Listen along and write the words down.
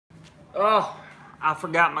Oh, I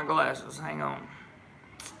forgot my glasses. Hang on.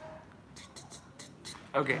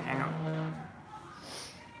 Okay, hang on.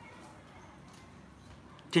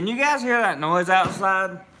 Can you guys hear that noise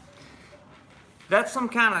outside? That's some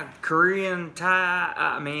kind of Korean,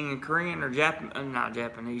 Korean or not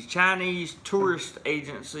Japanese, Chinese tourist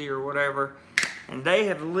agency or whatever. And they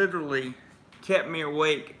have literally kept me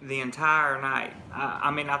awake the entire night.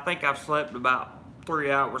 I think I've slept about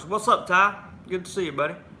 3 hours. What's up, Ty? Good to see you,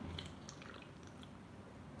 buddy.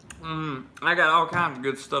 I got all kinds of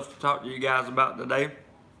good stuff to talk to you guys about today.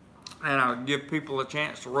 And I'll give people a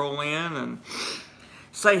chance to roll in and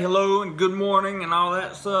say hello and good morning and all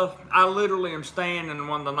that stuff. I literally am staying in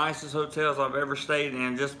one of the nicest hotels I've ever stayed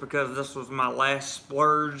in just because this was my last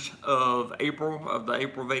splurge of the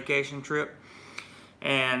April vacation trip.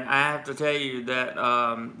 And I have to tell you that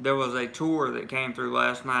there was a tour that came through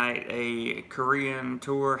last night, a Korean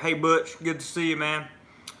tour. Hey Butch, good to see you, man.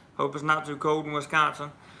 Hope it's not too cold in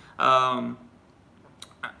Wisconsin.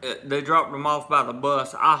 They dropped them off by the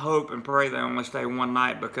bus. I hope and pray they only stay one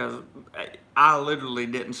night because I literally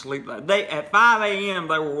didn't sleep. At 5 a.m.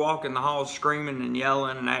 they were walking the halls screaming and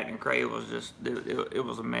yelling and acting crazy. It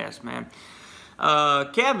was a mess, man.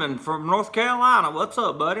 Kevin from North Carolina, what's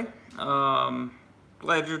up, buddy?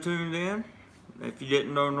 Glad you're tuned in. If you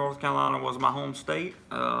didn't know, North Carolina was my home state.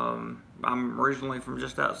 I'm originally from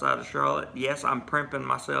just outside of Charlotte. Yes, I'm primping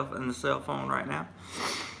myself in the cell phone right now.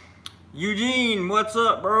 Eugene, what's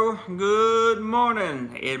up, bro? Good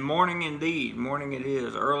morning. Morning indeed. Morning it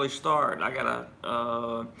is. Early start. I got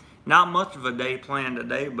not much of a day planned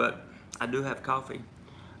today, but I do have coffee.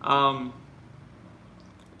 I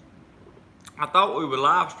thought we would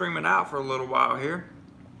live stream it out for a little while here.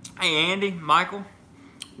 Hey, Andy, Michael,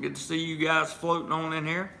 good to see you guys floating on in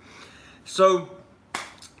here. So,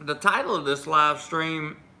 the title of this live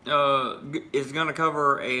stream is going to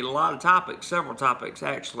cover a lot of topics, several topics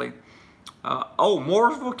actually.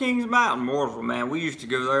 Mooresville, Kings Mountain. Mooresville, man. We used to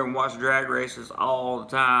go there and watch drag races all the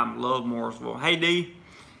time. Love Mooresville. Hey, D.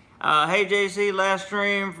 Hey, JC. Last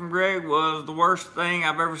stream from Greg was the worst thing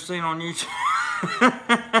I've ever seen on YouTube.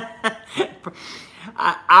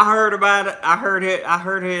 I heard about it. I heard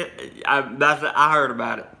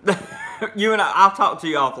about it. You and I'll talk to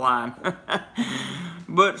you offline.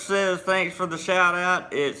 Butch says, thanks for the shout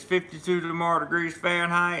out. It's 52 degrees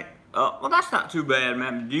Fahrenheit. Well, that's not too bad,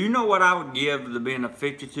 man. Do you know what I would give to be in a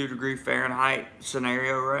 52 Fahrenheit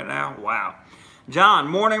scenario right now? Wow. John,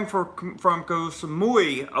 morning from Ko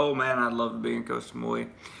Samet. Oh, man, I'd love to be in Ko Samet.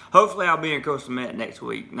 Hopefully, I'll be in Ko Samet next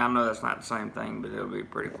week. I know that's not the same thing, but it'll be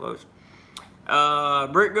pretty close.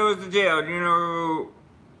 Brit goes to jail.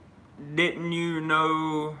 Didn't you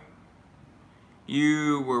know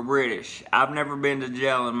you were British? I've never been to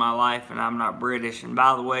jail in my life and I'm not British. And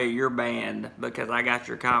by the way, you're banned because I got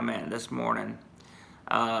your comment this morning.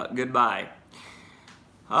 Goodbye.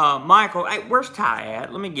 Michael, hey, where's Ty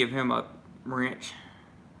at? Let me give him a wrench.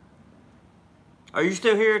 Are you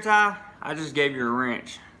still here, Ty? I just gave you a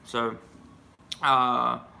wrench. So,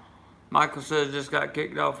 Michael says just got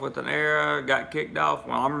kicked off with an error. Got kicked off.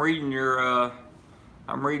 Well, I'm reading your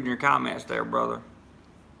comments there, brother.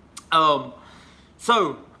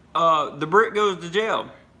 So, the Brit goes to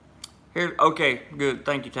jail. Here, okay, good.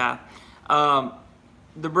 Thank you, Ty.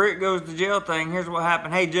 The Brit goes to jail thing. Here's what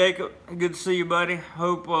happened. Hey, Jacob, good to see you, buddy.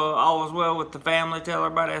 Hope all is well with the family. Tell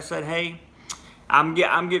everybody I said hey. I'm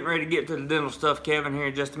getting ready to get to the dental stuff, Kevin, here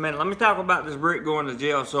in just a minute. Let me talk about this Brit going to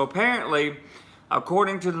jail. So apparently,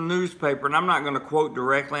 according to the newspaper, and I'm not going to quote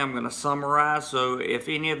directly, I'm going to summarize. So if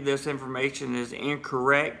any of this information is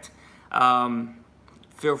incorrect,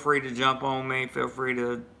 feel free to jump on me. Feel free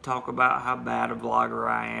to talk about how bad a vlogger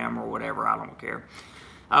I am or whatever. I don't care.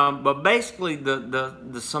 But basically,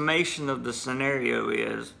 the summation of the scenario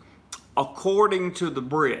is, according to the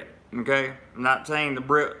Brit, okay? I'm not saying the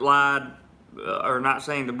Brit lied, or not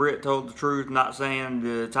saying the Brit told the truth, not saying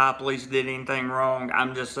the Thai police did anything wrong.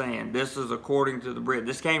 I'm just saying this is according to the Brit.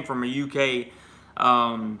 This came from a UK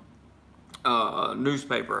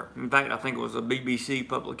newspaper. In fact, I think it was a BBC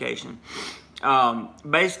publication.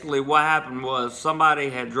 Basically, what happened was somebody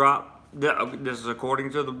had dropped, this is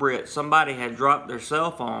according to the Brit, somebody had dropped their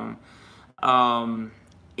cell phone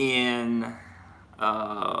in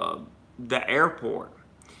the airport.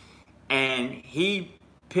 And he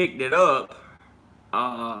picked it up.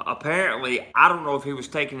 Apparently, I don't know if he was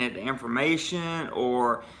taking it to information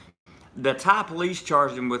or the Thai police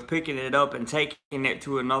charged him with picking it up and taking it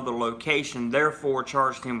to another location, therefore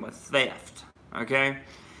charged him with theft. Okay?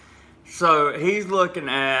 So he's looking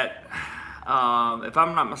at, if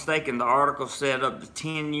I'm not mistaken, the article said up to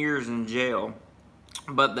 10 years in jail.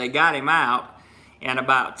 But they got him out and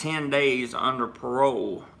about 10 days under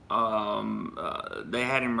parole. They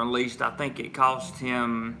had him released. I think it cost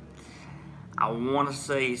him, I want to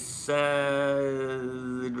say 7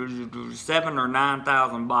 or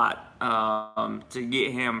 9,000 baht to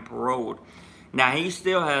get him paroled. Now he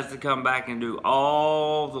still has to come back and do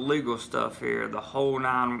all the legal stuff here, the whole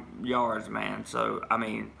 9 yards, man. So I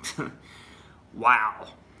mean, wow.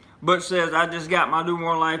 Butch says, I just got my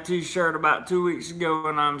DoMoreLife t-shirt about 2 weeks ago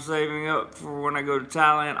and I'm saving up for when I go to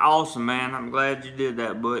Thailand. Awesome, man. I'm glad you did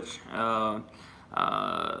that, Butch.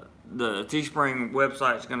 The Teespring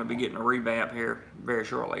website is going to be getting a revamp here very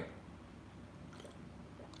shortly.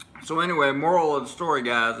 So anyway, moral of the story,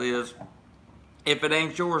 guys, is if it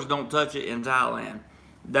ain't yours, don't touch it in Thailand.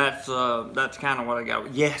 That's kind of what I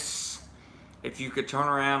got. Yes. If you could turn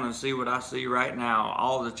around and see what I see right now,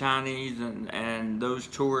 all the Chinese and those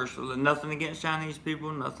tourists, nothing against Chinese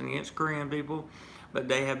people, nothing against Korean people, but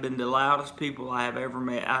they have been the loudest people I have ever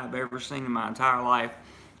met, I have ever seen in my entire life.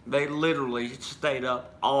 They literally stayed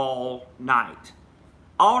up all night.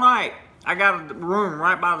 All night. I got a room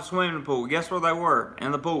right by the swimming pool. Guess where they were?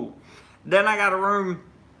 In the pool. Then I got a room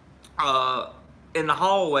in the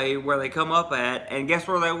hallway where they come up at, and guess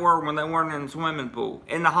where they were when they weren't in the swimming pool?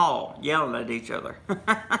 In the hall, yelling at each other.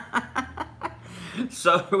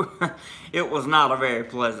 So it was not a very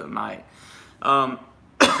pleasant night.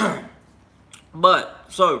 But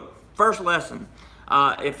so first lesson,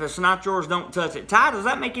 if it's not yours, don't touch it. Ty, does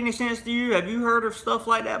that make any sense to you? Have you heard of stuff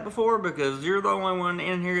like that before? Because you're the only one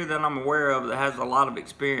in here that I'm aware of that has a lot of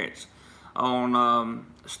experience on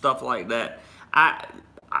stuff like that.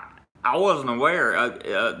 I wasn't aware.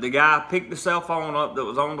 The guy picked the cell phone up that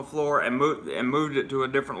was on the floor and moved it to a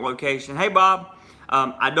different location. Hey, Bob.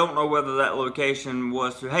 I don't know whether that location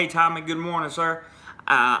was to, hey, Tommy, good morning, sir.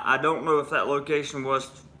 I don't know if that location was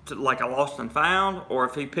to, like, a lost and found, or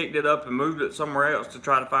if he picked it up and moved it somewhere else to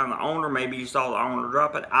try to find the owner. Maybe he saw the owner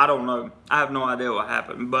drop it. I don't know. I have no idea what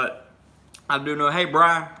happened. But I do know, hey,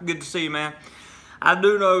 Brian, good to see you, man. I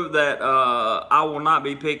do know that I will not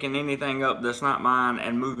be picking anything up that's not mine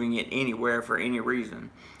and moving it anywhere for any reason.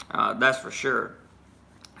 That's for sure.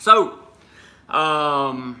 So,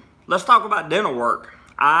 let's talk about dental work.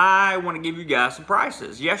 I want to give you guys some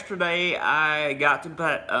prices. Yesterday, I got to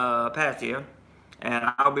Pattaya, and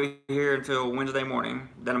I'll be here until Wednesday morning.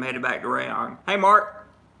 Then I'm headed back to Rayong. Hey, Mark.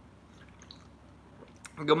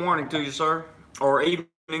 Good morning to you, sir. Or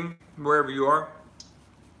evening, wherever you are.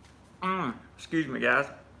 Excuse me, guys.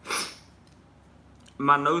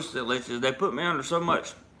 My nose still itches. They put me under so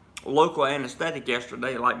much local anesthetic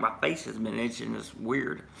yesterday, like my face has been itching. It's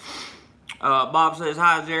weird. Bob says,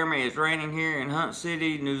 hi, Jeremy. It's raining here in Hunt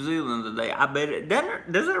City, New Zealand today. I bet it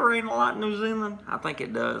doesn't. Does it rain a lot in New Zealand? I think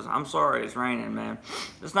it does. I'm sorry it's raining, man.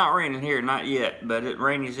 It's not raining here, not yet, but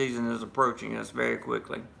rainy season is approaching us very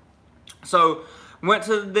quickly. So, went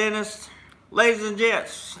to the dentist. Ladies and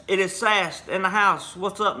gents, it is Sast in the house.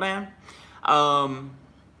 What's up, man? So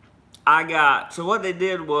what they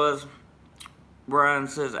did was, Brian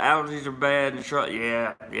says allergies are bad and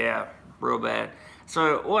yeah, real bad.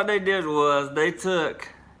 So what they did was they took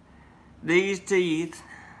these teeth.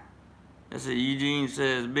 This is Eugene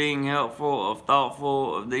says, being helpful or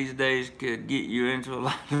thoughtful of these days could get you into a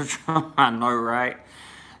lot of trouble. I know, right?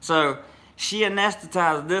 So she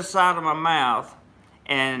anesthetized this side of my mouth,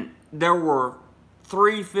 and there were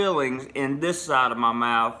 3 fillings in this side of my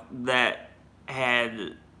mouth that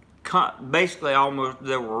had basically almost,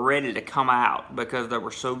 they were ready to come out because they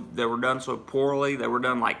were done so poorly. They were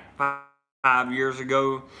done like 5 years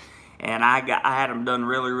ago, and I had them done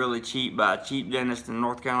really, really cheap by a cheap dentist in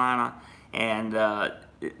North Carolina, and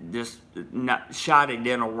just not shoddy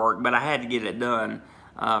dental work, but I had to get it done.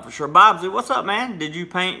 For sure. Bobsy, what's up, man? Did you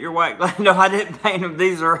paint your white glass? No, I didn't paint them.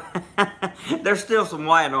 These are, there's still some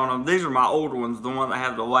white on them. These are my older ones, the one that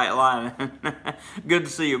have the white line. Good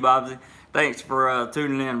to see you, Bobsy. Thanks for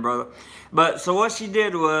tuning in, brother. But, so what she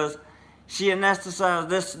did was, she anesthetized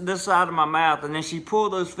this side of my mouth, and then she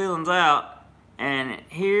pulled those fillings out, and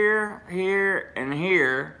here, and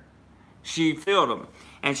here, she filled them.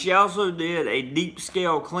 And she also did a deep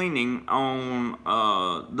scale cleaning on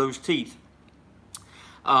those teeth.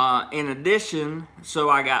 In addition, so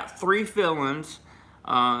I got 3 fillings.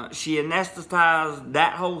 She anesthetized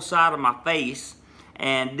that whole side of my face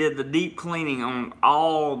and did the deep cleaning on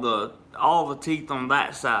all the teeth on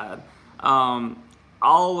that side.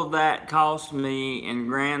 All of that cost me in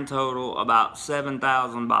grand total about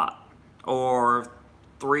 7,000 baht, or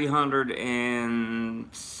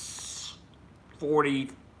 340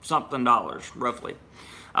 something dollars, roughly.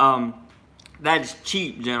 That is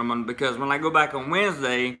cheap, gentlemen, because when I go back on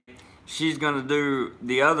Wednesday, she's gonna do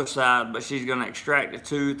the other side, but she's gonna extract the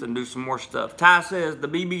tooth and do some more stuff. Ty says the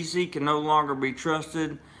BBC can no longer be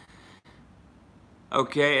trusted.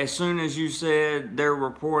 Okay, as soon as you said they're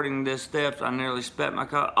reporting this theft, I nearly spat my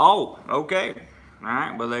car. Oh, okay. All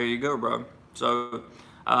right, well, there you go, bro. So,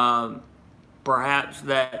 perhaps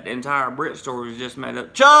that entire Brit story was just made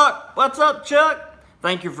up. Chuck, what's up, Chuck?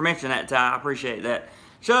 Thank you for mentioning that, Ty. I appreciate that.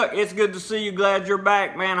 Chuck, it's good to see you. Glad you're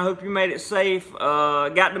back, man. I hope you made it safe.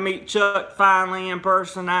 Got to meet Chuck finally in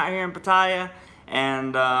person out here in Pattaya.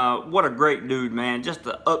 And what a great dude, man. Just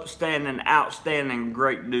an upstanding, outstanding,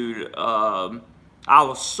 great dude. I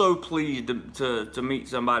was so pleased to meet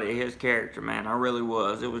somebody of his character, man. I really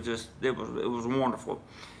was. It was wonderful.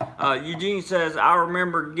 Eugene says, I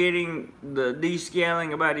remember getting the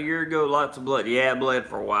descaling about a year ago. Lots of blood. Yeah, bled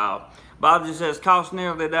for a while. Bob just says, cost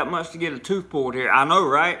nearly that much to get a tooth pulled here. I know,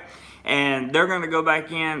 right? And they're going to go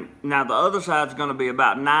back in. Now, the other side's going to be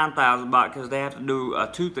about 9,000 baht because they have to do a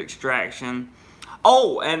tooth extraction.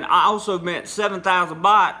 Oh, and I also meant 7,000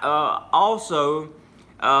 baht.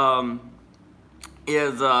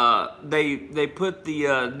 They put the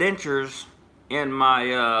dentures in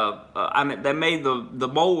my, I mean, they made the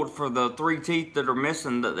mold for the 3 teeth that are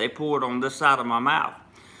missing that they pulled on this side of my mouth.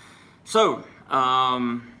 So,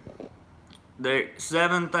 the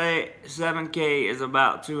 7K is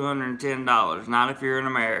about $210, not if you're an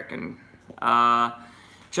American.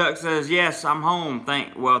 Chuck says, yes, I'm home.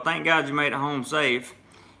 Thank God you made it home safe.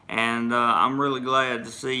 And I'm really glad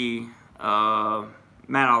to see,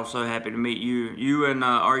 Matt, I was so happy to meet you. You and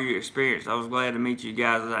Are You Experienced? I was glad to meet you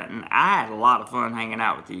guys. And I had a lot of fun hanging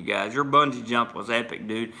out with you guys. Your bungee jump was epic,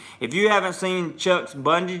 dude. If you haven't seen Chuck's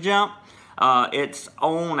bungee jump, it's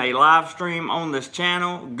on a live stream on this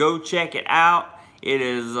channel. Go check it out. It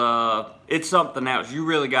is, it's something else. You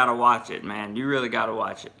really got to watch it, man. You really got to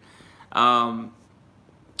watch it.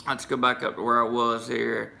 Let's go back up to where I was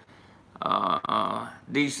here.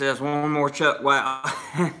 D says, one more Chuck. Wow.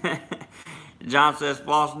 John says,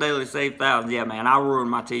 floss daily, save thousands. Yeah, man, I ruined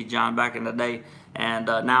my teeth, John, back in the day, and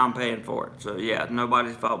now I'm paying for it. So, yeah,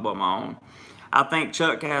 nobody's fault but my own. I think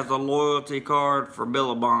Chuck has a loyalty card for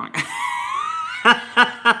Billabong.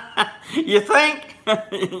 You think?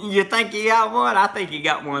 You think he got one? I think he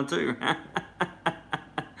got one, too.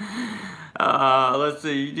 Let's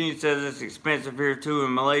see. Eugene says it's expensive here, too,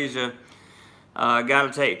 in Malaysia.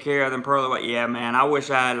 Got to take care of them pearly white. Yeah, man, I wish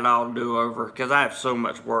I had it all to do over because I have so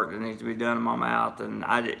much work that needs to be done in my mouth, and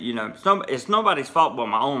it's nobody's fault but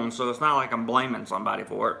my own. So it's not like I'm blaming somebody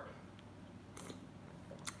for it.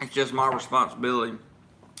 It's just my responsibility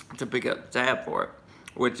to pick up the tab for it,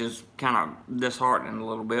 which is kind of disheartening a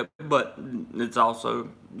little bit. But it's also,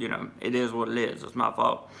 it is what it is. It's my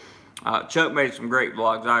fault. Chuck made some great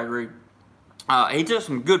vlogs. I agree. He took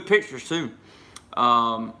some good pictures too.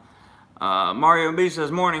 Mario B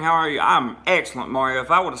says, morning, how are you? I'm excellent, Mario. If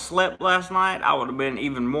I would have slept last night, I would have been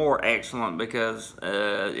even more excellent because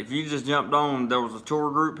if you just jumped on, there was a tour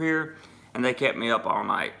group here and they kept me up all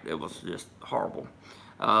night. It was just horrible.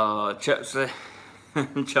 Chuck said,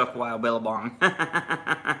 Chuck wow, Billabong.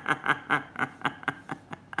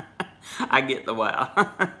 I get the wow.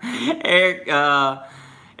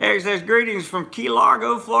 Eric says, greetings from Key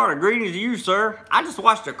Largo, Florida. Greetings to you, sir. I just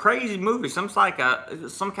watched a crazy movie, some kind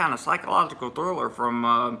of psychological thriller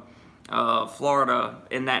from Florida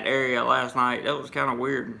in that area last night. That was kind of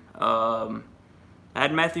weird. I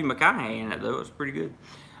had Matthew McConaughey in it, though. It was pretty good.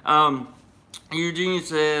 Eugene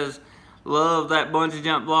says, love that bungee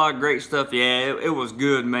jump vlog. Great stuff. Yeah, it was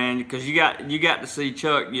good, man, because you got to see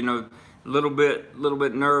Chuck, a little bit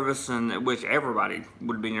nervous, and which everybody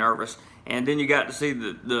would be nervous. And then you got to see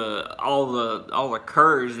all the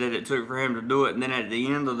courage that it took for him to do it. And then at the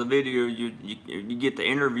end of the video, you get the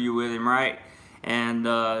interview with him, right? And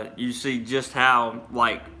you see just how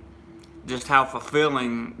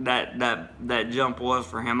fulfilling that jump was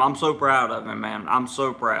for him. I'm so proud of him, man. I'm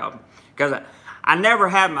so proud because I never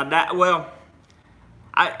had my doubt. Well,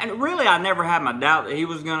 I never had my doubt that he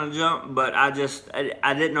was gonna jump, but I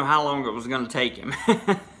didn't know how long it was gonna take him.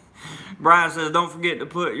 Brian says, don't forget to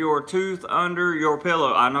put your tooth under your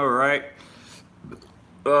pillow. I know, right?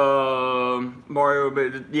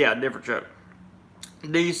 Mario, yeah, different Chuck.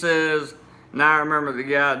 D says, now I remember the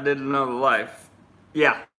guy that did Another Life.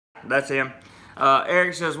 Yeah, that's him.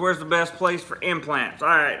 Eric says, where's the best place for implants? All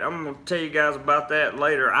right, I'm going to tell you guys about that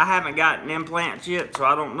later. I haven't gotten implants yet, so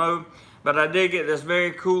I don't know. But I did get this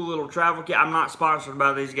very cool little travel kit. I'm not sponsored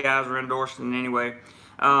by these guys or endorsed in any way.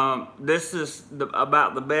 This is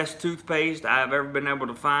about the best toothpaste I've ever been able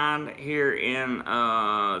to find here in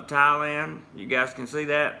Thailand. You guys can see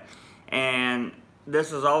that. And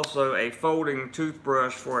this is also a folding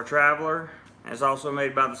toothbrush for a traveler. It's also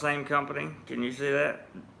made by the same company. Can you see that?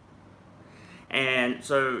 And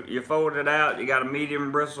so you fold it out, you got a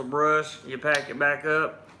medium bristle brush, you pack it back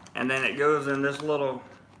up, and then it goes in this little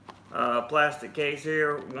plastic case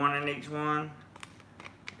here, one in each one.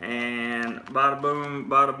 And bada boom,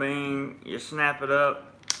 bada bing, you snap it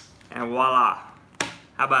up, and voila.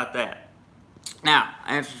 How about that? Now,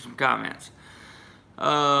 answer some comments.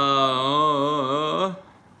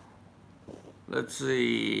 Let's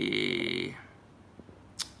see.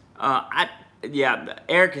 Yeah,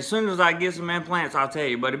 Eric, as soon as I get some implants, I'll tell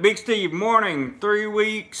you. But Big Steve, morning, 3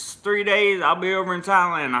 weeks, 3 days, I'll be over in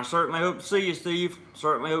Thailand. I certainly hope to see you, Steve.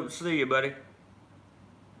 Certainly hope to see you, buddy.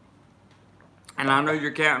 And I know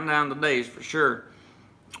you're counting down the days for sure.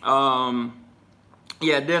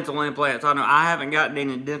 Yeah, dental implants. I know I haven't gotten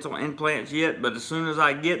any dental implants yet, but as soon as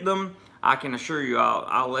I get them, I can assure you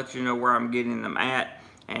I'll let you know where I'm getting them at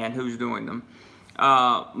and who's doing them.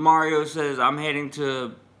 Mario says, I'm heading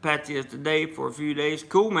to Pattaya today for a few days.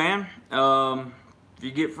 Cool, man. If you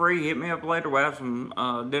get free, hit me up later. We'll have some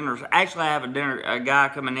dinners. Actually, I have a guy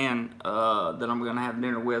coming in that I'm going to have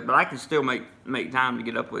dinner with, but I can still make time to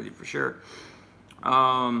get up with you for sure.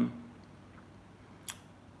 Ty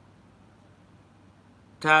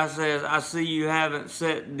says, I see you haven't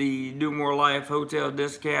set the DoMoreLife hotel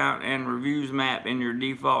discount and reviews map in your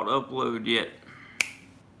default upload yet.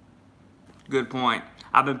 Good point.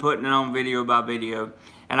 I've been putting it on video by video,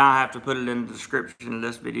 and I have to put it in the description of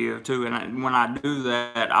this video too. And when I do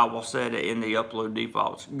that, I will set it in the upload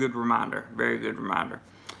defaults. Good reminder. Very good reminder.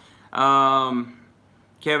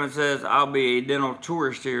 Kevin says, I'll be a dental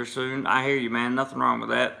tourist here soon. I hear you, man. Nothing wrong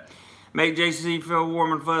with that. Make JC feel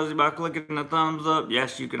warm and fuzzy by clicking the thumbs up.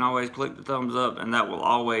 Yes, you can always click the thumbs up, and that will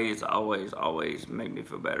always, always, always make me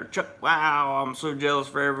feel better. Chuck, wow, I'm so jealous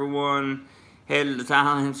for everyone headed to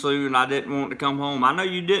Thailand soon. I didn't want to come home. I know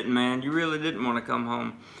you didn't, man. You really didn't want to come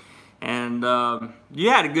home. And you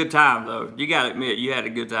had a good time, though. You got to admit, you had a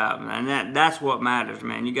good time. And that's what matters,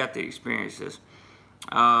 man. You got the experiences.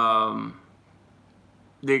 The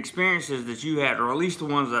experiences that you had, or at least the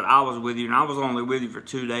ones that I was with you, and I was only with you for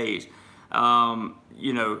 2 days.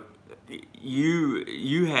 You know,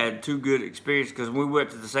 you had 2 good experiences because we went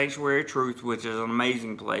to the Sanctuary of Truth, which is an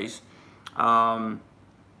amazing place. I'm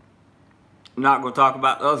not going to talk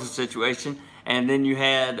about the other situation. And then you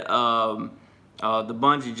had the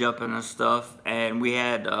bungee jumping and stuff, and we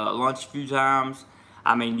had lunch a few times.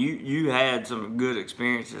 I mean, you had some good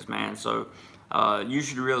experiences, man. So you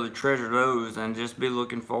should really treasure those and just be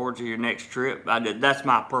looking forward to your next trip. That's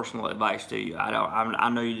my personal advice to you. I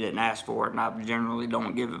know you didn't ask for it, and I generally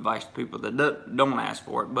don't give advice to people that don't ask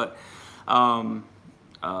for it. But I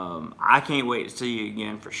can't wait to see you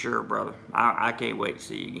again for sure, brother. I can't wait to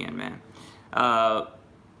see you again, man.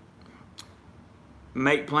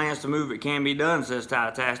 Make plans to move. It can be done, says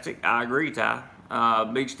Ty-tastic. I agree, Ty.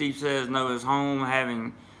 Big Steve says, no, his home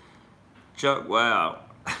having Chuck. Wow.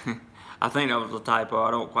 I think that was a typo.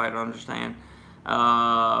 I don't quite understand.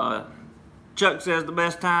 Chuck says the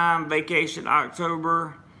best time, vacation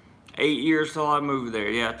October, 8 years till I move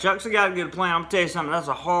there. Yeah, Chuck's got a good plan. I'm gonna tell you something. That's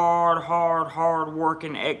a hard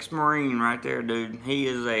working ex-Marine right there, dude. He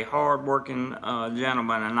is a hard working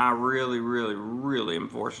gentleman, and I really am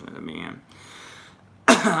fortunate to be him.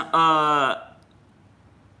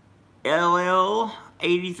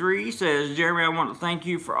 LL83 says, Jeremy, I want to thank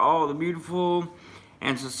you for all the beautiful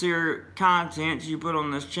and sincere content you put on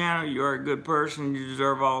this channel. You are a good person. You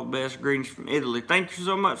deserve all the best. Greetings from Italy. Thank you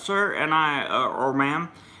so much, sir, and or ma'am,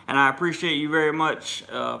 and I appreciate you very much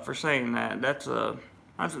for saying that. That's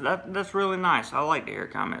really nice. I like to hear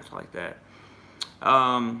comments like that.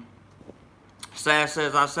 Sass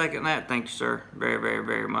says, I second that. Thank you, sir,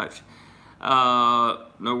 very much. No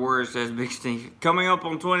worries, says Big Steve. Coming up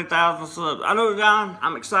on 20,000 subs. I know, John.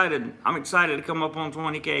 I'm excited. I'm excited to come up on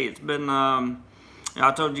 20K. It's been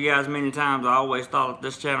I told you guys many times, I always thought if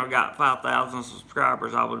this channel got 5,000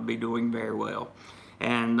 subscribers, I would be doing very well.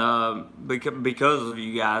 And because of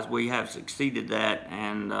you guys, we have succeeded that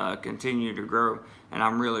and continue to grow. And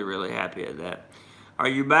I'm really happy at that. Are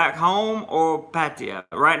you back home or Pattaya?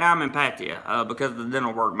 Right now I'm in Pattaya because of the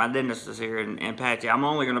dental work. My dentist is here in Pattaya. I'm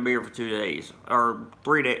only going to be here for 2 days. Or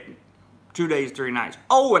 3 days. 2 days, 3 nights.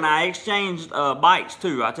 Oh, and I exchanged bikes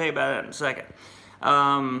too. I'll tell you about that in a second.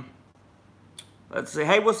 Let's see.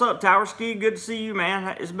 Hey, what's up, Tower Ski? Good to see you,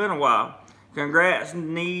 man. It's been a while. Congrats.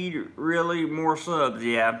 Need really more subs.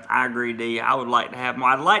 Yeah, I agree, D. I would like to have more.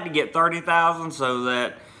 I'd like to get 30,000 so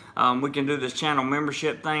that we can do this channel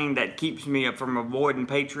membership thing that keeps me from avoiding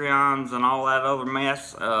Patreons and all that other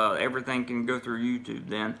mess. Everything can go through YouTube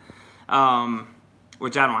then.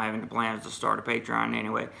 which I don't have any plans to start a Patreon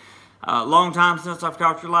anyway. Long time since I've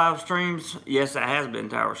caught your live streams. Yes, it has been,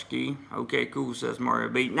 Tower Ski. Okay, cool, says Mario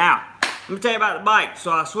Beat. Now, let me tell you about the bike.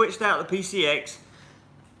 So I switched out the PCX.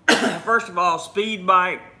 First of all, Speed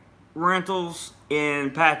Bike Rentals in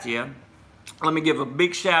Pattaya. Let me give a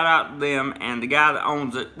big shout out to them and the guy that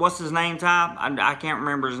owns it. What's his name, Ty? I can't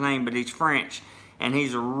remember his name, but he's French. And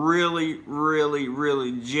he's a really, really,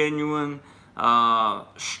 really genuine,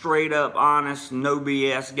 straight up, honest, no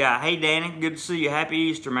BS guy. Hey, Danny, good to see you. Happy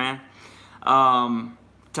Easter, man.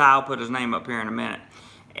 Ty will put his name up here in a minute.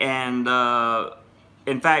 And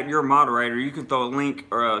in fact, you're a moderator. You can throw a link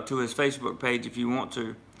to his Facebook page if you want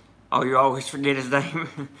to. Oh, you always forget his name.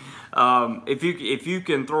 If you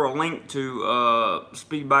can throw a link to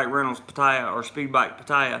Speed Bike Rentals Pattaya or Speed Bike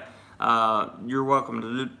Pattaya, you're welcome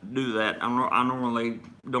to do that. I normally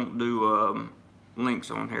don't do links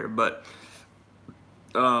on here, but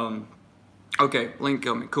okay, link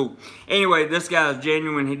coming, cool. Anyway, this guy's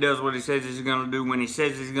genuine. He does what he says he's gonna do when he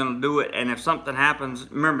says he's gonna do it. And if something happens,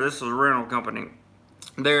 remember, this is a rental company.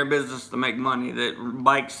 They're in business to make money. The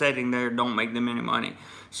bikes sitting there don't make them any money.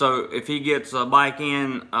 So if he gets a bike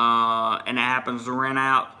in and it happens to rent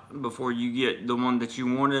out before you get the one that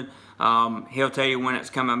you wanted, he'll tell you when it's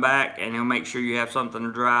coming back, and he'll make sure you have something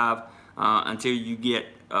to drive until you get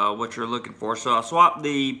what you're looking for. So I swapped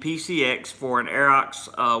the PCX for an Aerox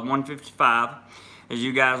 155. As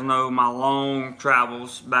you guys know, my long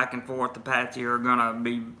travels back and forth to Pattaya are gonna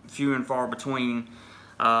be few and far between,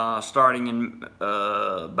 starting in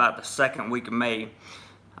about the second week of May.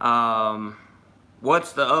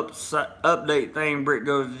 What's the update thing? Brit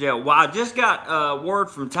goes to jail. Well, I just got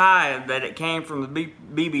word from Ty that it came from the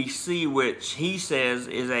BBC, which he says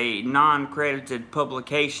is a non-credited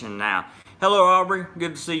publication now. Hello, Aubrey.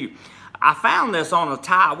 Good to see you. I found this on a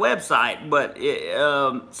Thai website, but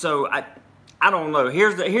so I don't know.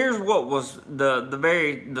 Here's what was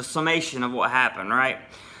the summation of what happened. Right.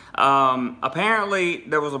 Apparently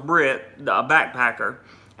there was a Brit, a backpacker,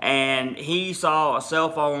 and he saw a cell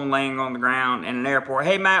phone laying on the ground in an airport.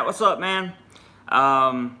 Hey, Matt, what's up, man?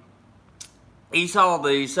 He saw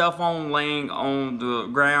the cell phone laying on the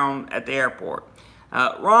ground at the airport.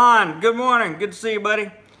 Ron, good morning. Good to see you, buddy.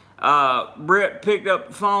 Brit picked up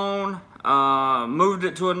the phone, moved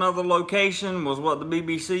it to another location, was what the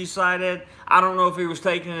BBC cited. I don't know if he was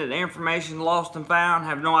taking it, information lost and found.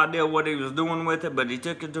 Have no idea what he was doing with it, but he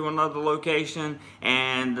took it to another location,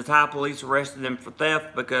 and the Thai police arrested him for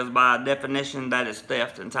theft, because by definition that is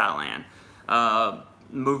theft in Thailand.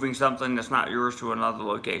 Moving something that's not yours to another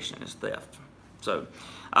location is theft. So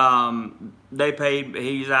they paid.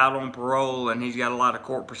 He's out on parole, and he's got a lot of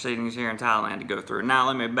court proceedings here in Thailand to go through. Now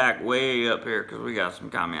let me back way up here because we got some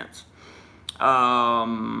comments.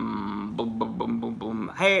 Boom, boom, boom, boom,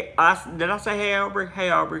 boom. Hey, did I say hey, Aubrey?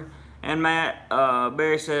 Hey, Aubrey. And Matt,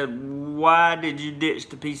 Barry said, why did you ditch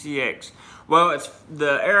the PCX? Well,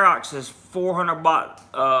 the Aerox is 400 baht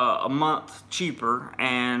a month cheaper,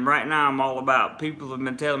 and right now I'm all about, people have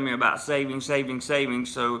been telling me about saving, so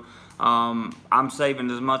I'm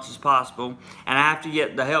saving as much as possible. And I have to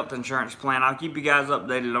get the health insurance plan. I'll keep you guys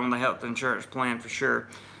updated on the health insurance plan for sure.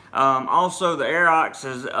 Also, the Aerox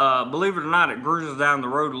is, believe it or not, it cruises down the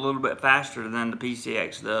road a little bit faster than the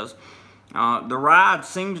PCX does. The ride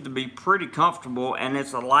seems to be pretty comfortable, and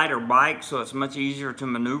it's a lighter bike, so it's much easier to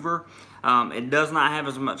maneuver. It does not have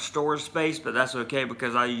as much storage space, but that's okay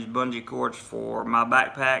because I use bungee cords for my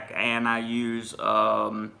backpack, and I use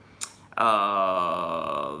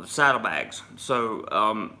saddlebags.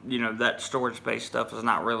 So, you know, that storage space stuff is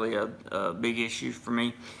not really a big issue for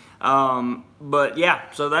me. But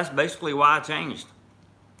yeah, so that's basically why I changed.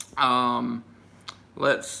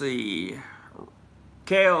 Let's see.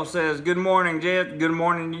 Kale says, good morning, Jed. Good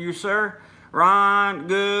morning to you, sir. Ron,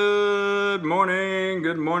 good morning.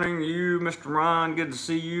 Good morning to you, Mr. Ron. Good to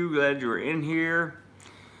see you. Glad you're in here.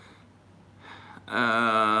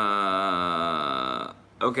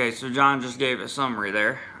 Okay, so John just gave a summary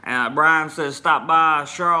there. Brian says, stop by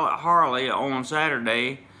Charlotte Harley on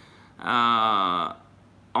Saturday on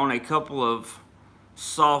a couple of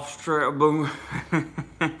soft trail. Boom.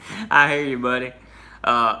 I hear you, buddy.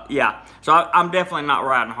 Yeah, so I'm definitely not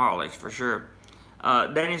riding Harleys for sure.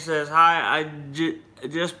 Danny says, hi, I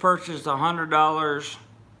just purchased $100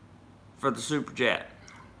 for the Super Chat.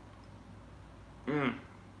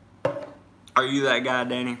 Are you that guy,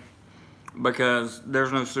 Danny? Because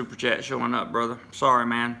there's no Super Chat showing up, brother. Sorry,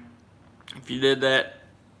 man. If you did that,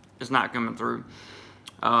 it's not coming through.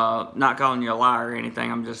 Not calling you a liar or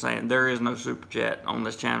anything. I'm just saying there is no Super Chat on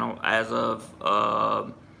this channel as of,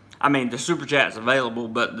 I mean, the Super Chat's available,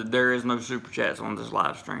 but there is no Super Chats on this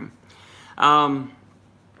live stream.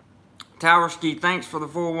 Tower Ski, thanks for the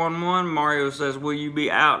 411. Mario says, will you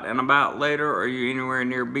be out and about later, or are you anywhere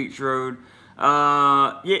near Beach Road?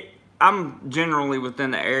 Yeah, I'm generally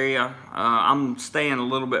within the area. I'm staying a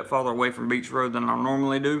little bit farther away from Beach Road than I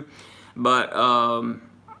normally do, but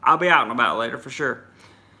I'll be out and about later for sure.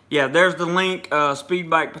 Yeah, there's the link,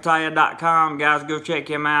 speedbikepattaya.com. Guys, go check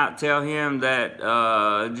him out. Tell him that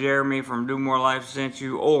Jeremy from DoMoreLife sent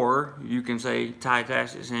you, or you can say Ty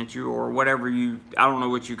Tastic sent you, or whatever you, I don't know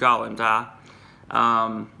what you call him, Ty,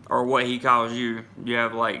 or what he calls you. You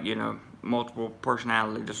have, like, you know, multiple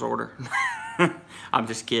personality disorder. I'm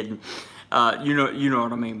just kidding. You know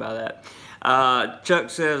what I mean by that. Chuck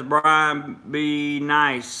says, Brian, be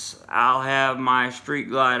nice. I'll have my street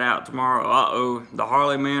glide out tomorrow. Uh-oh, the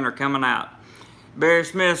Harley men are coming out. Barry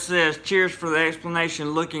Smith says, cheers for the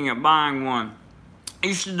explanation, looking at buying one.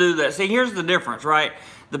 You should do that. See, here's the difference, right?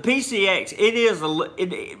 The PCX, it is,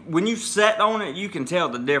 when you set on it, you can tell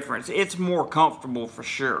the difference. It's more comfortable for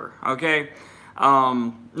sure, okay?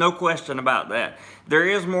 No question about that. There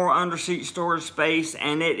is more underseat storage space,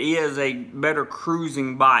 and it is a better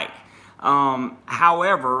cruising bike.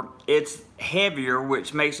 However, it's heavier,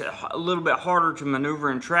 which makes it a little bit harder to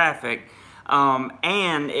maneuver in traffic,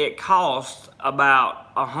 and it costs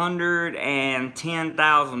about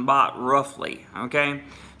 110,000 baht roughly, okay?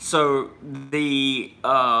 So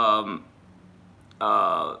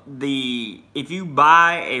if you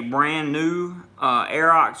buy a brand new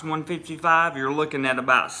Aerox 155, you're looking at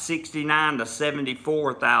about 69 to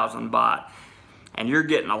 74,000 baht. And you're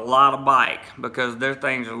getting a lot of bike because their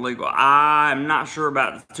things are legal. I'm not sure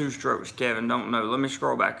about the 2 strokes, Kevin. Don't know. Let me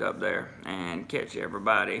scroll back up there and catch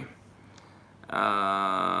everybody. Let's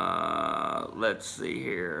see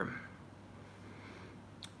here.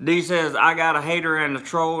 D says, I got a hater and a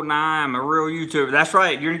troll. Now I'm a real YouTuber. That's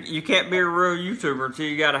right. You can't be a real YouTuber until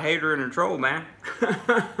you got a hater and a troll, man.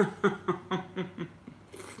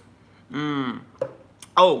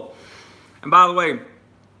 Oh, and by the way,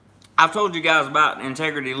 I've told you guys about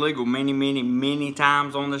Integrity Legal many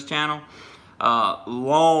times on this channel.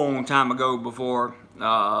 Long time ago before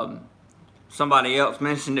somebody else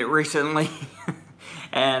mentioned it recently.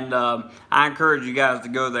 And I encourage you guys to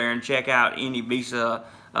go there and check out any visa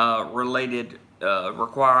related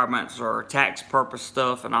requirements or tax purpose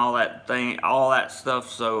stuff and all that stuff.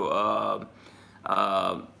 So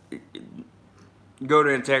go to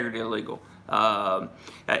Integrity Legal.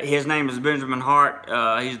 His name is Benjamin Hart.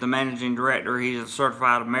 He's the managing director. He's a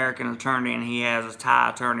certified American attorney, and he has his Thai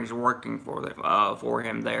attorneys working for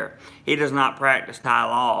him there. He does not practice Thai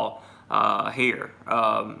law here.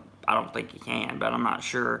 I don't think he can, but I'm not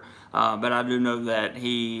sure. But I do know that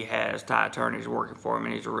he has Thai attorneys working for him,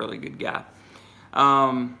 and he's a really good guy.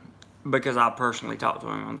 Because I personally talked to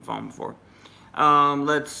him on the phone before.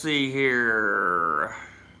 Let's see here.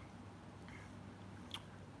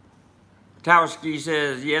 Towerski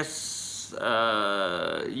says, yes,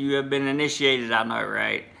 you have been initiated, I know,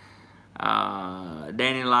 right?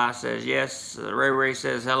 Danny Lai says, yes. Ray Ray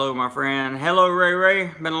says, hello, my friend. Hello, Ray Ray.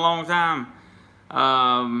 Been a long time.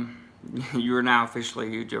 You are now officially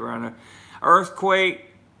a YouTuber, I know. Earthquake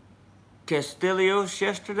Castillos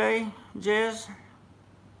yesterday, Jez?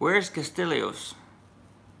 Where's Castillos?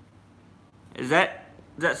 Is that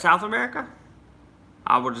South America?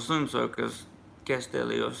 I would assume so, because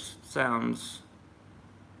Castillos sounds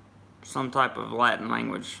some type of Latin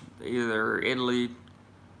language, either Italy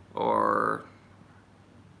or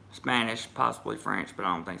Spanish, possibly French, but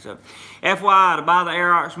I don't think so. FYI, to buy the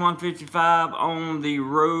Aerox 155 on the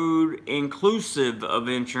road, inclusive of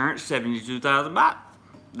insurance, 72,000 baht.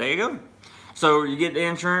 There you go. So you get the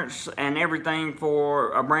insurance and everything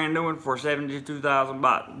for a brand new one for 72,000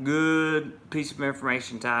 baht. Good piece of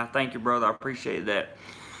information, Ty. Thank you, brother. I appreciate that.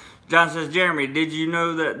 John says, Jeremy, did you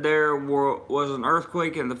know that there was an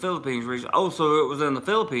earthquake in the Philippines recently? Oh, so it was in the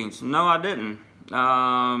Philippines. No, I didn't.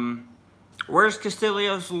 Where's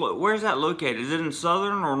Castillos? Where's that located? Is it in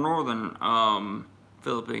southern or northern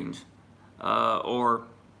Philippines? Or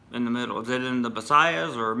in the middle? Is it in the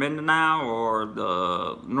Visayas or Mindanao or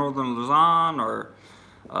the northern Luzon or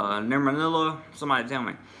near Manila? Somebody tell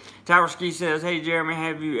me. Tower Ski says, hey Jeremy,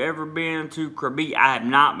 have you ever been to Krabi? I have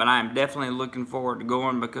not, but I am definitely looking forward to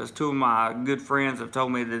going because 2 of my good friends have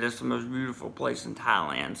told me that it's the most beautiful place in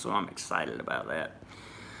Thailand, so I'm excited about that.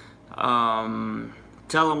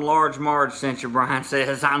 Tell them Large Marge sent you, Brian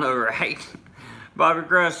says. I know, right? Bobby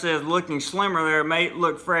Crush says, looking slimmer there, mate.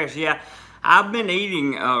 Look fresh. Yeah, I've been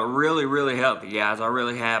eating really healthy, guys. I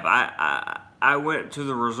really have. I went to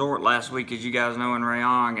the resort last week, as you guys know, in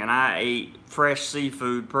Rayong, and I ate fresh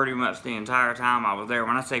seafood pretty much the entire time I was there.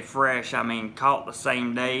 When I say fresh, I mean caught the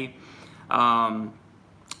same day.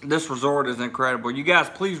 this resort is incredible. You guys,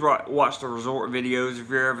 please watch the resort videos if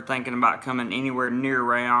you're ever thinking about coming anywhere near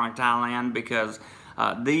Rayong, Thailand, because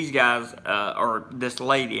these guys, or this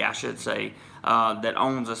lady, I should say, that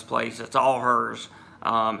owns this place, it's all hers.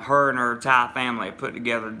 Her and her Thai family have put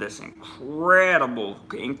together this incredible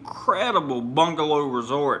bungalow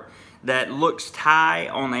resort that looks Thai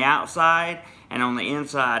on the outside, and on the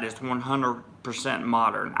inside is 100%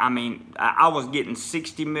 modern. I mean, I was getting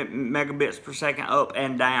 60 megabits per second up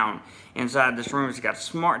and down inside this room. It's got a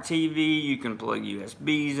smart TV. You can plug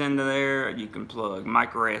USBs into there. You can plug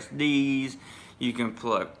micro SDs. You can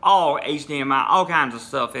plug all HDMI, all kinds of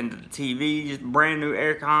stuff into the TVs. Brand new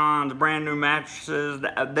air cons, brand new mattresses.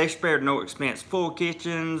 They spared no expense. Full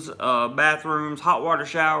kitchens, bathrooms, hot water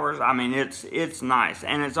showers. I mean, it's nice,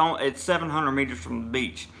 and it's 700 meters from the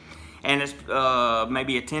beach. And it's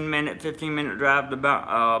maybe a 10-minute, 15-minute drive to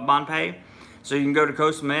Bon Pay. So you can go to Ko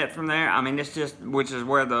Samet from there. I mean, it's just, which is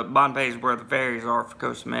where the Bon Pay is where the ferries are for Ko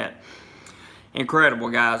Samet. Incredible,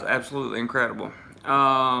 guys, absolutely incredible.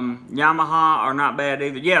 Yamaha are not bad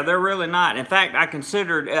either. Yeah, they're really not. In fact, I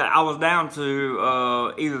considered, I was down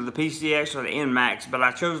to either the PCX or the NMAX, but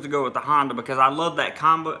I chose to go with the Honda because I love that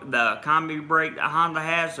combi brake that Honda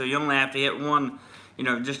has. So you only have to hit one, you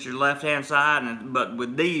know, just your left-hand side, but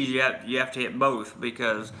with these you have to hit both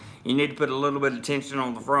because you need to put a little bit of tension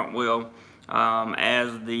on the front wheel,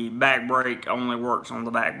 as the back brake only works on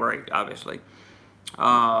the back brake, obviously.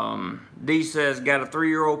 D says got a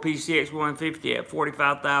 3-year-old PCX 150 at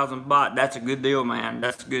 45,000 baht. That's a good deal, man.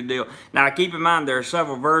 That's a good deal. Now keep in mind there are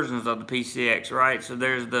several versions of the PCX, right? So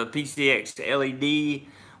there's the PCX LED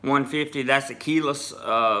 150. That's a keyless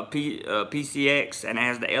PCX, and it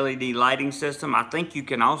has the LED lighting system. I think you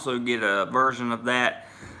can also get a version of that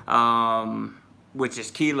which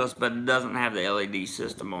is keyless, but it doesn't have the LED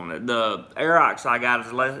system on it. The Aerox I got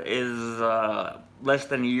is less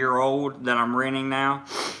than a year old that I'm renting now,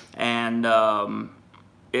 and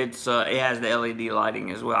it has the LED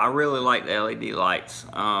lighting as well. I really like the LED lights.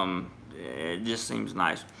 It just seems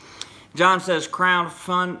nice. John says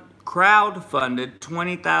crowdfunded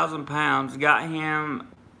 20,000 pounds, got him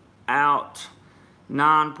out,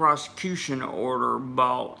 non-prosecution order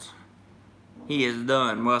bought. He is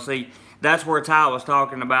done. Well, see, that's where Ty was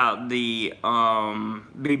talking about the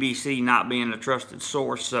BBC not being a trusted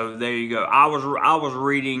source. So there you go. I was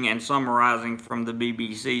reading and summarizing from the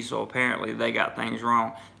BBC, so apparently they got things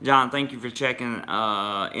wrong. John, thank you for checking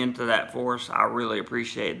into that for us. I really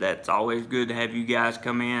appreciate that. It's always good to have you guys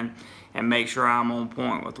come in and make sure I'm on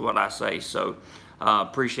point with what I say. So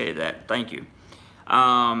appreciate that. Thank you.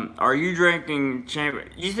 Are you drinking chamber?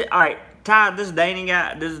 All right. Ty, this is Danny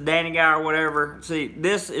guy or whatever. See,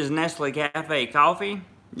 this is Nestle Cafe coffee.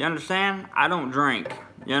 You understand? I don't drink.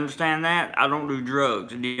 You understand that? I don't do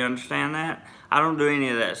drugs. Do you understand that? I don't do any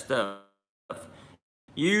of that stuff.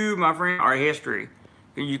 You, my friend, are history.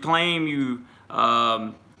 You claim you did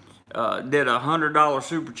a $100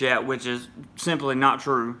 super chat, which is simply not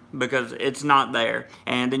true because it's not there.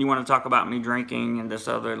 And then you want to talk about me drinking and this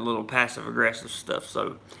other little passive aggressive stuff.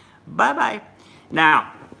 So, bye-bye.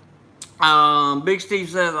 Now, Big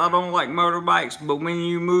Steve says, I don't like motorbikes, but when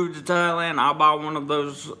you move to Thailand, I'll buy one of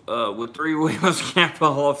those with 3 wheels. Can't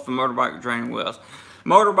fall off the motorbike with training wheels.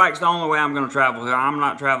 Motorbike's the only way I'm going to travel here. I'm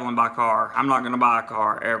not traveling by car. I'm not going to buy a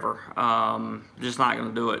car ever. Just not going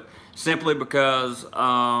to do it. Simply because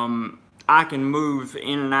I can move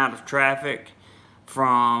in and out of traffic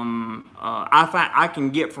from, I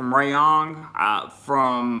can get from Rayong,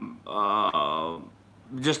 from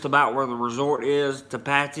just about where the resort is to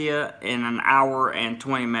Pattaya in an hour and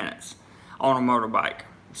 20 minutes on a motorbike.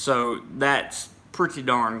 So that's pretty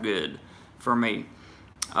darn good for me.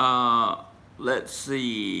 Let's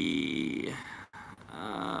see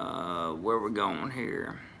where we're going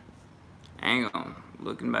here. Hang on,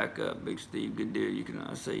 looking back up. Big Steve, good deal. You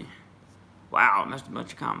can see. Wow, missed a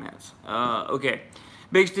bunch of comments. Okay,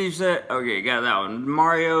 Big Steve said, okay, got that one.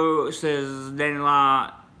 Mario says, Danny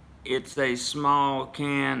La, it's a small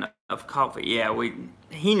can of coffee. Yeah,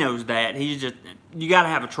 he knows that. He's just, you gotta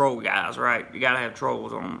have a troll, guys, right? You gotta have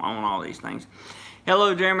trolls on all these things.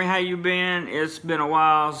 Hello, Jeremy, how you been? It's been a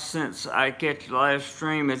while since I catch your live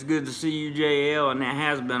stream. It's good to see you, JL, and it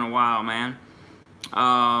has been a while, man.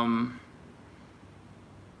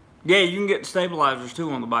 Yeah, you can get stabilizers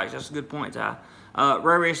too on the bikes. That's a good point, Ty.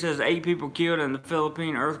 Ray says 8 people killed in the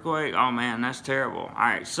Philippine earthquake. Oh man, that's terrible. All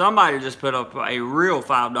right, somebody just put up a real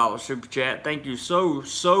 $5 super chat. Thank you so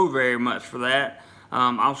very much for that.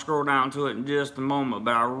 I'll scroll down to it in just a moment,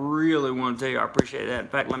 but I really want to tell you I appreciate that. In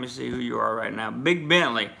fact, let me see who you are right now. Big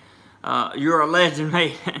Bentley. You're a legend,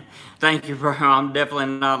 mate. Thank you, bro. I'm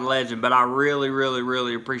definitely not a legend, but I really, really,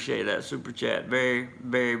 really appreciate that super chat very,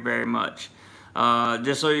 very, very much.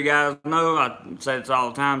 Just so you guys know, I say this all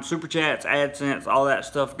the time, super chats, AdSense, all that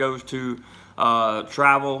stuff goes to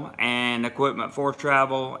travel and equipment for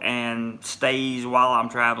travel and stays while I'm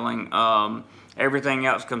traveling. Everything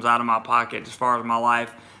else comes out of my pocket as far as my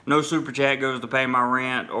life. No super chat goes to pay my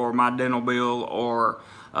rent or my dental bill or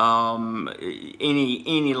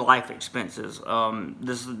any life expenses.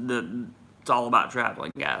 It's all about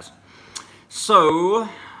traveling, guys. So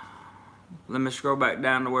let me scroll back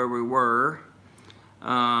down to where we were.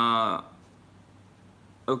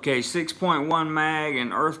 Okay, 6.1 mag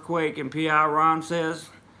and earthquake in PI. Ron says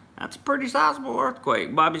that's a pretty sizable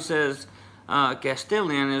earthquake. Bobby says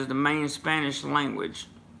Castilian is the main Spanish language.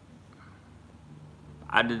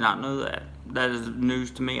 I did not know that. That is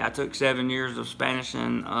news to me. I took 7 years of Spanish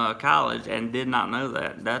in college and did not know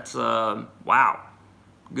that. That's, wow.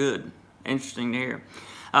 Good. Interesting to hear.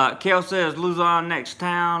 Kel says Luzon next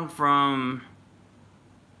town from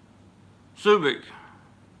Subic.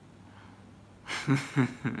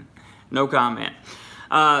 No comment.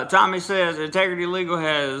 Tommy says Integrity Legal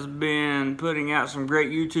has been putting out some great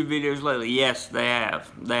YouTube videos lately. Yes, they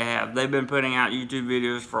have. They've been putting out YouTube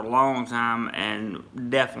videos for a long time and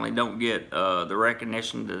definitely don't get the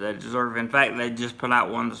recognition that they deserve. In fact, they just put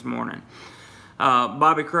out one this morning.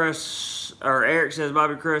 Bobby Crush, or Eric says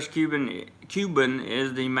Bobby Crush Cuban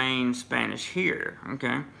is the main Spanish here.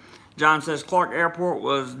 Okay. John says Clark Airport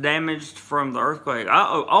was damaged from the earthquake.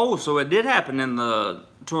 Oh, so it did happen in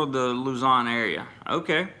toward the Luzon area.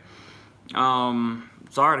 Okay.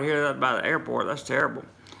 Sorry to hear that about the airport. That's terrible.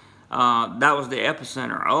 That was the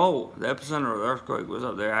epicenter. Oh, the epicenter of the earthquake was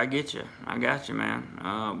up there. I get you. I got you,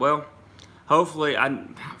 man. Well, hopefully, I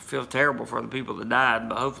feel terrible for the people that died,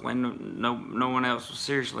 but hopefully no one else was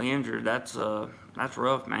seriously injured. That's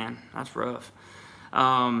rough, man. That's rough.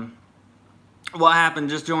 What happened,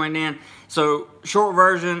 just joined in. So short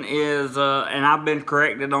version is, and I've been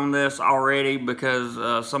corrected on this already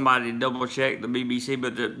because somebody double checked the BBC,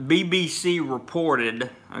 but the BBC reported,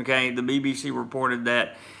 okay, the BBC reported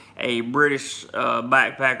that a British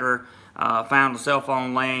backpacker found a cell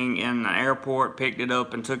phone laying in an airport, picked it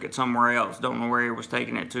up and took it somewhere else. Don't know where he was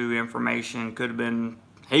taking it to. Information he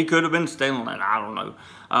could have been stealing it, I don't know.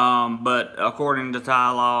 But according to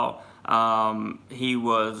Thai law, he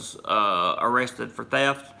was arrested for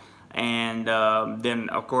theft, and then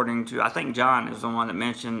according to, I think John is the one that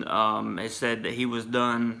mentioned, it said that he was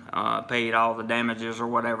done, paid all the damages or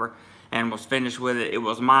whatever, and was finished with it. It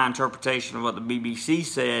was my interpretation of what the BBC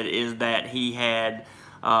said is that he had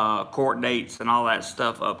court dates and all that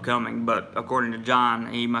stuff upcoming, but according to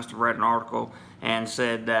John, he must have read an article and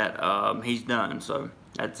said that he's done, so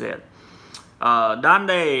that's it.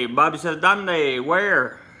 Dande, Bobby says, Dande,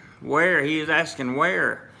 where? Where? He is asking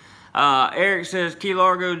where. Eric says Key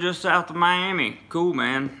Largo, just south of Miami. Cool,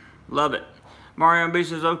 man. Love it. Mario B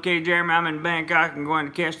says, okay, Jeremy, I'm in Bangkok. I'm going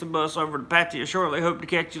to catch the bus over to Pattaya shortly. Hope to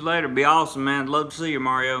catch you later. Be awesome, man. Love to see you,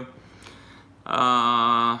 Mario.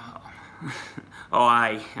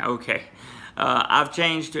 Okay. I've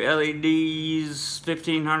changed to LEDs,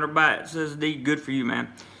 1500 baht SSD. Good for you, man.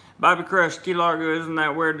 Bobby Crush, Key Largo, isn't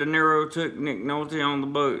that where De Niro took Nick Nolte on the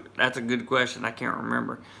boat? That's a good question. I can't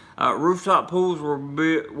remember. Rooftop pools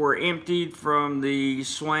were emptied from the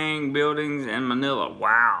swaying buildings in Manila.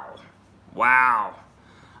 Wow. Wow.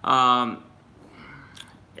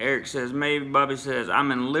 Eric says, maybe. Bobby says,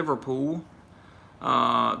 I'm in Liverpool.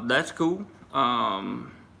 That's cool.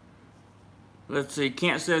 Let's see.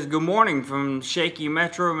 Kent says, good morning from shaky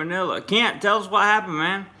Metro Manila. Kent, tell us what happened,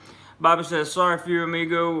 man. Bobby says, sorry for you,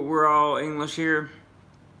 amigo. We're all English here.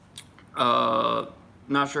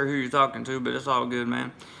 Not sure who you're talking to, but it's all good,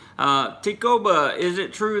 man. Tikoba, is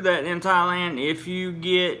it true that in Thailand, if you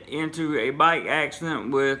get into a bike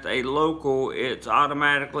accident with a local, it's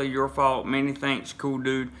automatically your fault? Many thanks, cool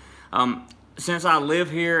dude. Since I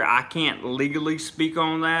live here, I can't legally speak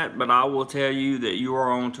on that, but I will tell you that you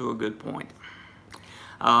are on to a good point.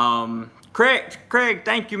 Craig,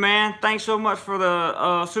 thank you, man. Thanks so much for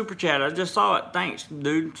the super chat. I just saw it. Thanks,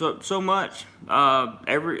 dude, so much.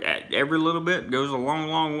 Every little bit goes a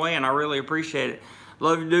long way, and I really appreciate it.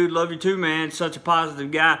 Love you, dude. Love you too, man. Such a positive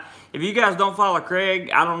guy. If you guys don't follow Craig,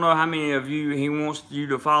 I don't know how many of you he wants you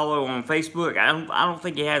to follow on Facebook. I don't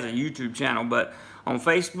think he has a YouTube channel, but on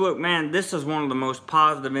Facebook, man, this is one of the most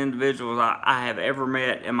positive individuals I have ever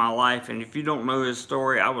met in my life. And if you don't know his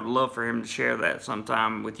story, I would love for him to share that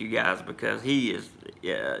sometime with you guys, because he is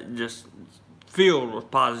just filled with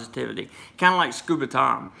positivity. Kind of like Scuba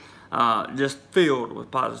Tom, just filled with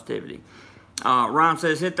positivity. Ron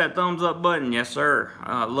says, hit that thumbs up button. Yes, sir.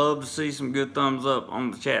 Love to see some good thumbs up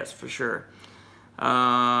on the chats for sure.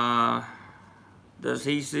 Does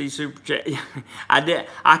he see super chat? I did.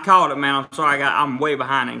 I called it, man. I'm sorry. I'm way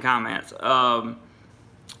behind in comments.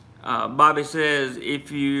 Bobby says,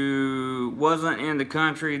 if you wasn't in the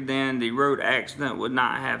country, then the road accident would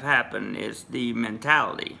not have happened. It's the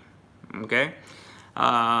mentality. Okay.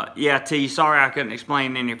 Yeah, T. Sorry I couldn't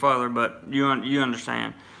explain any further, but you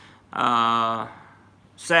understand.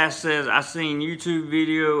 Sass says, I seen YouTube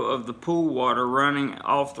video of the pool water running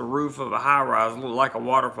off the roof of a high-rise. Looked like a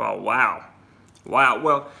waterfall. Wow. Wow.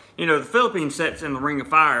 Well, you know, the Philippines sits in the ring of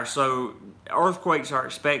fire, so earthquakes are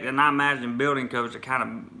expected, and I imagine building codes are kind of,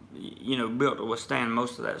 you know, built to withstand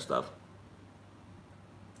most of that stuff.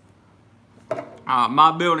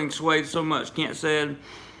 My building swayed so much, Kent said,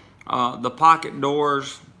 the pocket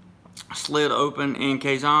doors slid open in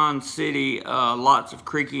Quezon City, lots of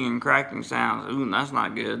creaking and cracking sounds. Ooh, that's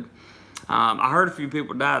not good. I heard a few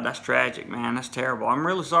people died. That's tragic, man. That's terrible. I'm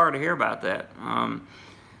really sorry to hear about that.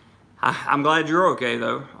 I'm glad you're okay,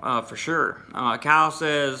 though, for sure. Kyle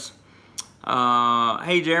says,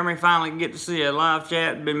 hey, Jeremy, finally get to see a live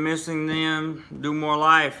chat. Been missing them. Do more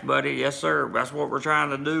life, buddy. Yes, sir. That's what we're trying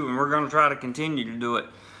to do, and we're going to try to continue to do it.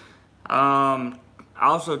 I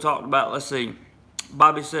also talked about, let's see,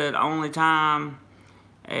 Bobby said, only time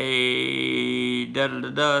a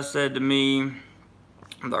da-da-da-da said to me,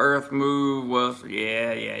 the earth moved was,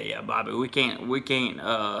 yeah, Bobby, we can't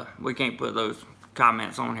put those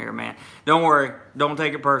comments on here, man. Don't worry, don't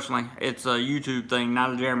take it personally. It's a YouTube thing,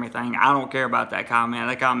 not a Jeremy thing. I don't care about that comment.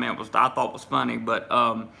 That comment I thought was funny, but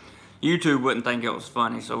YouTube wouldn't think it was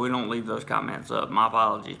funny, so we don't leave those comments up. My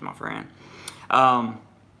apologies, my friend.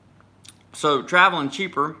 So traveling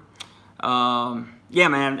cheaper. Yeah,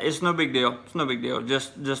 man, it's no big deal. It's no big deal.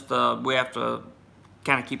 Just we have to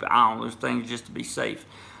kind of keep an eye on those things just to be safe.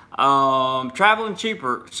 Traveling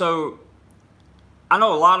cheaper. So I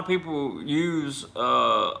know a lot of people use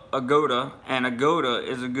Agoda, and Agoda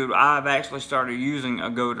is a good. I've actually started using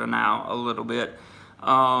Agoda now a little bit.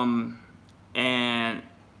 And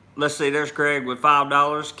let's see, there's Craig with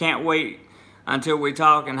 $5. Can't wait until we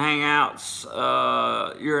talk and hang out.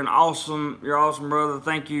 You're awesome, brother.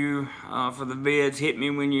 Thank you for the vids. Hit me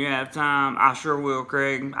when you have time. I sure will,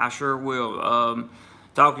 Craig. I sure will.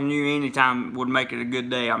 Talking to you anytime would make it a good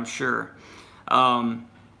day, I'm sure.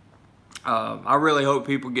 I really hope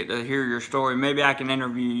people get to hear your story. Maybe I can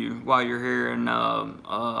interview you while you're here in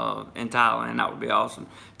Thailand. That would be awesome.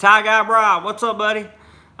 Thai Guy Bra, what's up, buddy?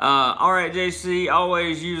 Alright, JC,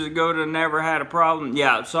 always use Agoda, never had a problem.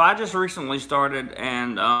 Yeah, so I just recently started,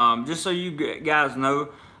 and just so you guys know,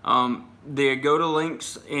 the Agoda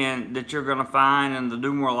links that you're going to find in the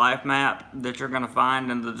DoMoreLife map, that you're going to find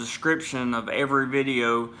in the description of every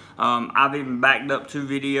video. I've even backed up 2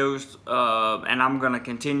 videos, and I'm going to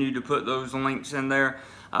continue to put those links in there.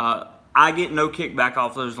 I get no kickback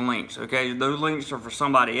off those links, okay? Those links are for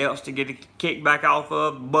somebody else to get a kickback off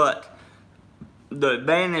of, but the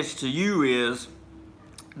advantage to you is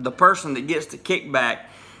the person that gets the kickback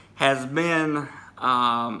has been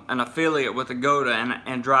an affiliate with Agoda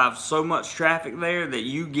and drives so much traffic there that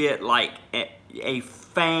you get like a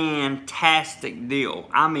fantastic deal.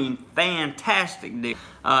 I mean, fantastic deal.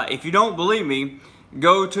 If you don't believe me,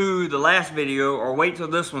 go to the last video or wait till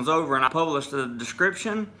this one's over and I publish the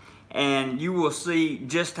description, and you will see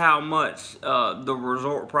just how much the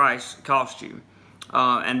resort price cost you.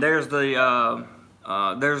 And there's the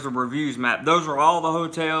reviews map. Those are all the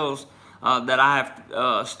hotels that I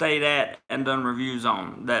have stayed at and done reviews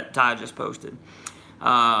on that Ty just posted.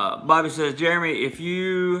 Bobby says, Jeremy, if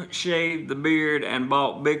you shaved the beard and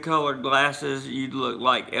bought big colored glasses, you'd look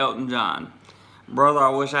like Elton John. Brother, I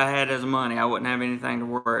wish I had his money. I wouldn't have anything to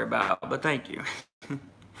worry about, but thank you.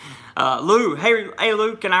 Lou, hey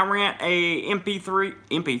Lou, can I rent a MP3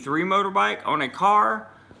 motorbike on a car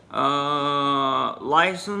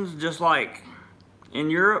license just like in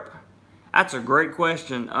Europe? That's a great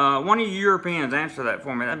question. One of you Europeans answer that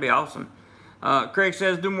for me. That'd be awesome. Craig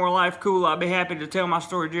says, do more life, cool. I'd be happy to tell my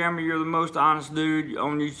story, Jeremy. You're the most honest dude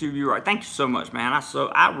on YouTube. You're right. Thank you so much, man.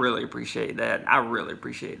 I really appreciate that. I really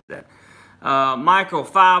appreciate that. Michael,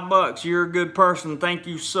 $5. You're a good person. Thank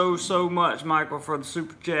you so much, Michael, for the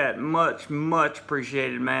super chat. Much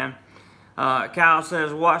appreciated, man. Kyle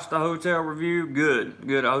says, watch the hotel review.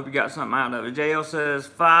 Good. I hope you got something out of it. JL says,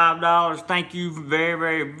 $5. Thank you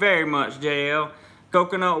very much, JL.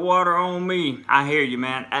 Coconut water on me. I hear you,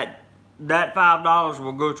 man. That $5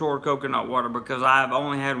 will go toward coconut water because I've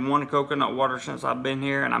only had 1 coconut water since I've been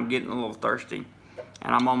here, and I'm getting a little thirsty.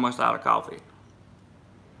 And I'm almost out of coffee.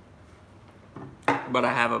 But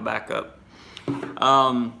I have a backup.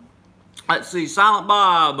 Let's see, Silent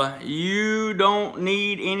Bob, you don't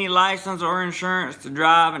need any license or insurance to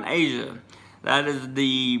drive in Asia. That is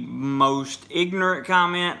the most ignorant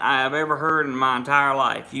comment I have ever heard in my entire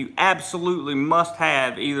life. You absolutely must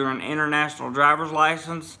have either an international driver's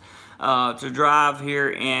license to drive here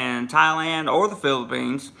in Thailand or the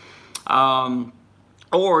Philippines,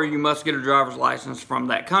 or you must get a driver's license from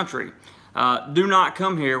that country. Do not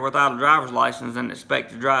come here without a driver's license and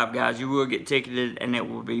expect to drive, guys. You will get ticketed and it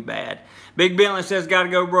will be bad. Big Bentley says, gotta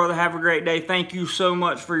go, brother. Have a great day. Thank you so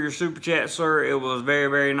much for your super chat, sir. It was very,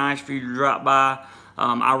 very nice for you to drop by.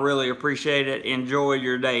 I really appreciate it. Enjoy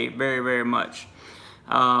your day very, very much.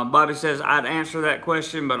 Bobby says, I'd answer that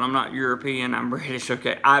question, but I'm not European. I'm British.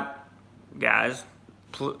 Okay, guys,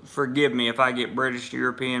 forgive me if I get British to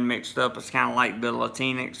European mixed up. It's kind of like the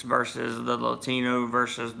Latinx versus the Latino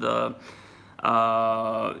versus the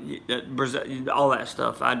Brazil, all that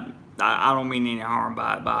stuff. I don't mean any harm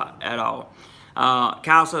by it at all.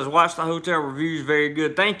 Kyle says, watch the hotel reviews, very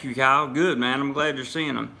good. Thank you, Kyle. Good, man. I'm glad you're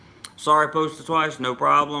seeing them. Sorry, posted twice, no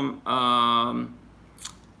problem.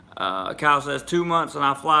 Kyle says, 2 months and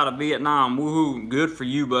I fly to Vietnam. Woohoo, good for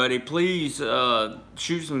you, buddy. Please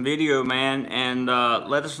shoot some video, man, and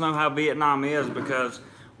let us know how Vietnam is, because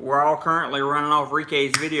we're all currently running off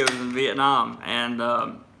Rike's videos in Vietnam. And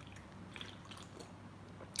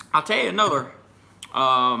I'll tell you another.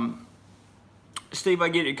 Steve, I'll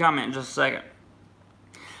get your comment in just a second.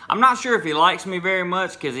 I'm not sure if he likes me very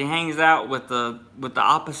much because he hangs out with the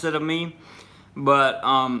opposite of me, but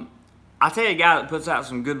I'll tell you a guy that puts out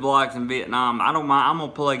some good vlogs in Vietnam. I don't mind. I'm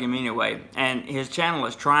gonna plug him anyway. And his channel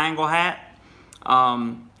is Triangle Hat.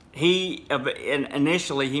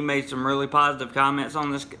 Initially he made some really positive comments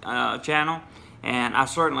on this channel, and I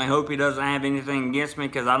certainly hope he doesn't have anything against me,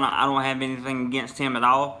 because I don't have anything against him at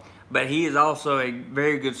all. But he is also a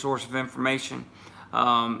very good source of information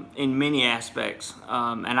in many aspects,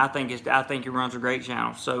 and I think he runs a great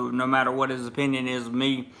channel. So no matter what his opinion is of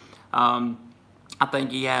me, I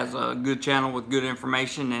think he has a good channel with good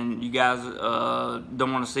information. And you guys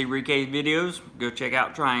don't want to see Rike's videos, go check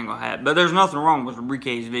out Triangle Hat. But there's nothing wrong with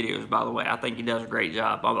Rike's videos, by the way. I think he does a great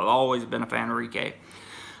job. I've always been a fan of Rike.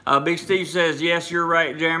 Big Steve says, yes, you're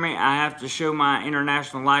right, Jeremy. I have to show my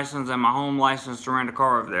international license and my home license to rent a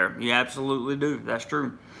car over there. You absolutely do. That's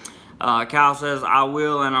true. Kyle says, I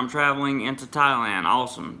will, and I'm traveling into Thailand.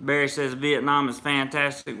 Awesome. Barry says, Vietnam is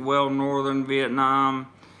fantastic. Well, northern Vietnam.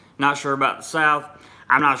 Not sure about the south.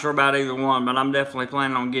 I'm not sure about either one, but I'm definitely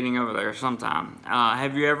planning on getting over there sometime.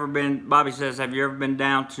 Have you ever been, Bobby says, have you ever been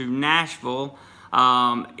down to Nashville?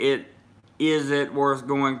 Is it worth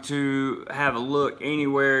going to have a look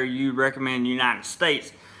anywhere you recommend United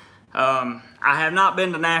States? I have not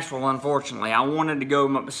been to Nashville, unfortunately. I wanted to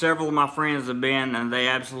go. Several of my friends have been, and they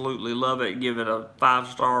absolutely love it. Give it a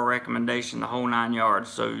 5-star recommendation, the whole 9 yards.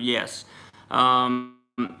 So yes,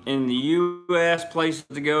 in the U.S., places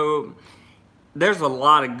to go. There's a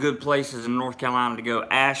lot of good places in North Carolina to go.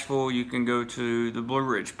 Asheville, you can go to the Blue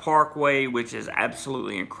Ridge Parkway, which is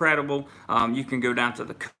absolutely incredible. You can go down to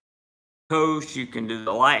the coast. You can do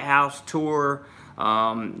the lighthouse tour.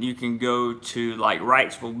 You can go to like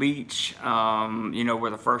Wrightsville Beach, you know,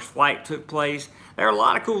 where the first flight took place. There are a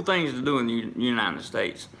lot of cool things to do in the United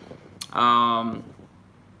States.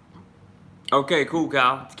 Okay, cool,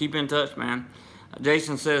 Kyle. Keep in touch, man.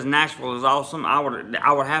 Jason says Nashville is awesome. I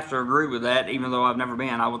would have to agree with that, even though I've never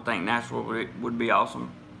been. I would think Nashville would be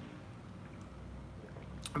awesome.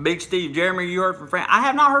 Big Steve, Jeremy, you heard from Franz? I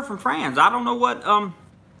have not heard from Franz. I don't know what. I'm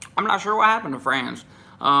not sure what happened to Franz.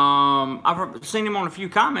 I've seen him on a few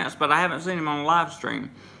comments, but I haven't seen him on a live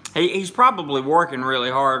stream. He's probably working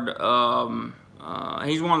really hard.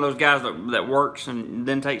 He's one of those guys that works and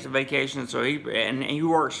then takes a vacation, so he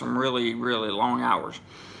works some really, really long hours.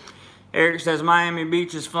 Eric says Miami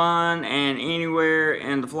Beach is fun, and anywhere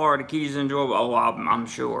in the Florida Keys is enjoyable. Oh, I'm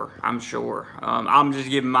sure. I'm just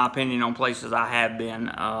giving my opinion on places I have been,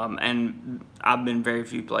 and I've been very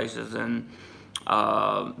few places in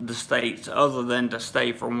the States, other than to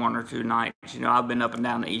stay for 1 or 2 nights. You know, I've been up and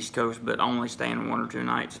down the East Coast, but only staying 1 or 2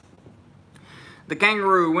 nights. The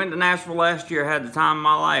Kangaroo went to Nashville last year, had the time of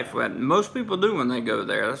my life. Most people do when they go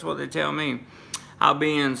there. That's what they tell me. I'll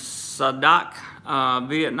be in Sadak,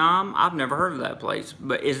 Vietnam. I've never heard of that place,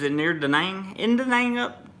 but is it near Da Nang? Isn't Da Nang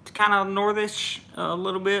up kind of northish a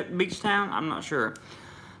little bit, beach town? I'm not sure.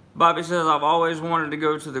 Bobby says, I've always wanted to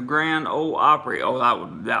go to the Grand Ole Opry. Oh,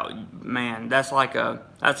 man, that's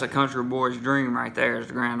a country boy's dream right there, is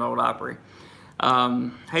the Grand Ole Opry.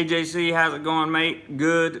 Hey JC, how's it going, mate?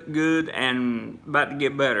 Good, and about to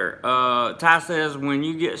get better. Ty says, when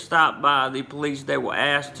you get stopped by the police, they will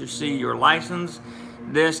ask to see your license.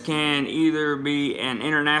 This can either be an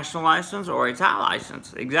international license or a Thai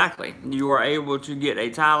license. Exactly. You are able to get a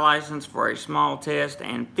Thai license for a small test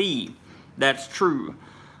and fee. That's true.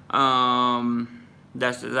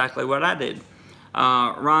 That's exactly what I did.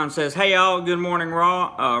 Ron says, hey y'all, good morning,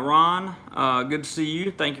 Ron. Good to see you.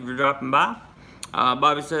 Thank you for dropping by.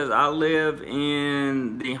 Bobby says, I live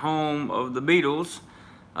in the home of the Beatles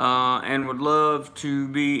and would love to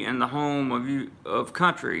be in the home of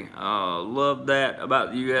country. Love that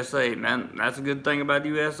about the USA, man. That's a good thing about the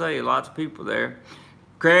USA. Lots of people there.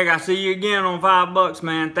 Craig, I see you again on $5,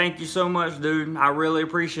 man. Thank you so much, dude. I really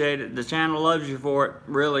appreciate it. The channel loves you for it,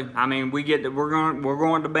 really. I mean, we're going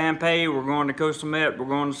to Bampay, we're going to Ko Samet, we're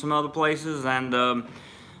going to some other places, and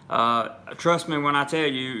trust me when I tell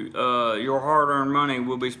you, your hard-earned money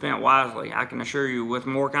will be spent wisely. I can assure you, with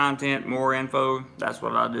more content, more info, that's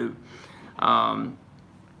what I do.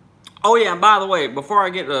 Oh yeah, and by the way, before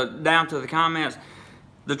I get down to the comments,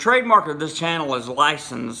 the trademark of this channel is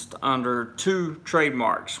licensed under 2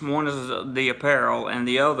 trademarks. One is the apparel, and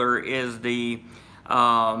the other is the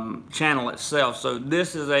channel itself. So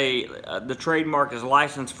this is the trademark is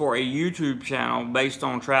licensed for a YouTube channel based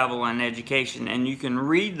on travel and education, and you can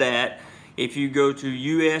read that if you go to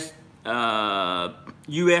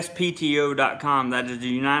USPTO.com. That is the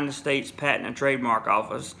United States Patent and Trademark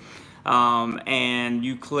Office, and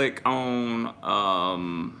you click on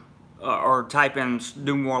or type in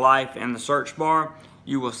DoMoreLife in the search bar,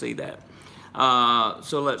 you will see that.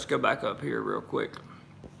 So let's go back up here real quick.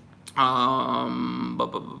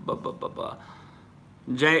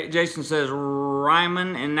 Jason says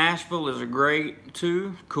Ryman in Nashville is a great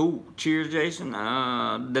too. Cool. Cheers, Jason.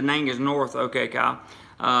 Da Nang is north. Okay, Kyle.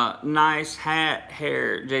 Nice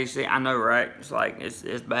hair, JC. I know, right? It's like it's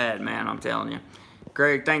bad, man. I'm telling you.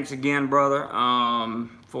 Greg, thanks again, brother,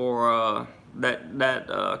 for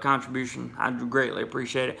that contribution. I greatly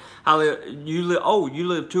appreciate it. You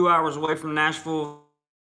live 2 hours away from Nashville.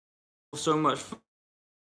 So much fun.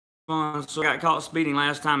 So I got caught speeding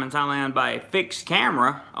last time in Thailand by a fixed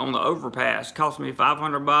camera on the overpass. Cost me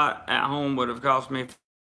 500 baht. At home would have cost me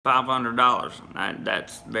 $500.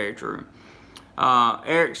 That's very true.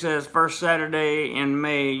 Eric says, first Saturday in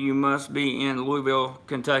May, you must be in Louisville,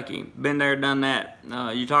 Kentucky. Been there, done that.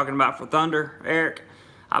 You talking about for Thunder, Eric?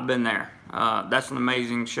 I've been there. That's an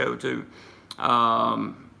amazing show too.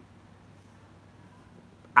 I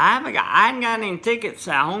hadn't got any tickets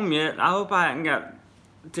at home yet. I hope I hadn't got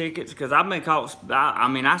tickets because I've been caught. I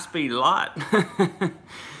mean, I speed a lot.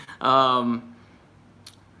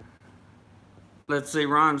 Let's see.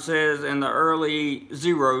 Ron says in the early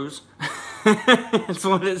zeros. That's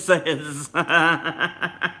what it says.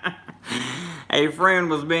 A friend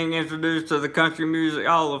was being introduced to the Country Music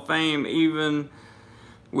Hall of Fame.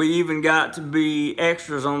 We even got to be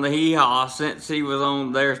extras on the hee-haw since he was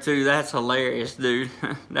on there too. That's hilarious, dude.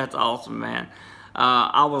 That's awesome, man.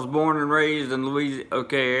 I was born and raised in Louisiana.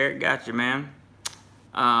 Okay, Eric, got you, man.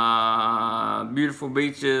 Beautiful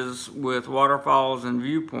beaches with waterfalls and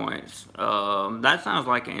viewpoints. That sounds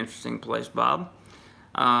like an interesting place, Bob.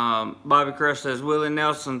 Bobby Crush says, Willie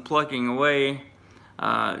Nelson plucking away.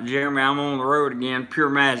 Jeremy, I'm on the road again. Pure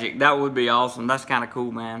magic. That would be awesome. That's kind of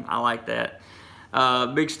cool, man. I like that.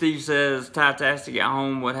 Big Steve says, Thai-tastic at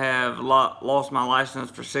home would have lost my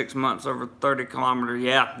license for 6 months over 30 kilometers.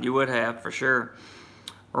 Yeah, you would have, for sure.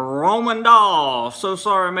 Roman Doll, so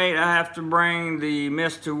sorry, mate. I have to bring the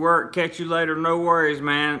miss to work. Catch you later. No worries,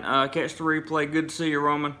 man. Catch the replay. Good to see you,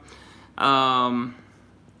 Roman.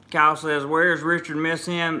 Kyle says, where's Richard? Miss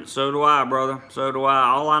him? So do I, brother. So do I.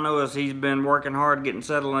 All I know is he's been working hard, getting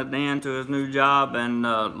settled into his new job, and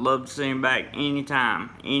love to see him back anytime.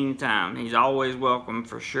 Anytime. He's always welcome,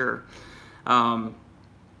 for sure.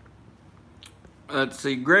 Let's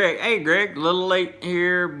see, Greg. Hey, Greg, a little late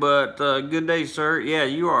here, but good day, sir. Yeah,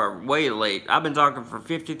 you are way late. I've been talking for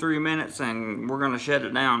 53 minutes, and we're going to shut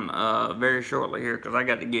it down very shortly here because I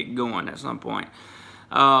got to get going at some point.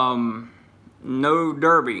 No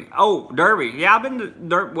Derby. Oh, Derby. Yeah, I've been to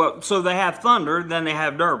Derby. Well, so they have Thunder, then they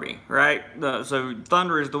have Derby, right? So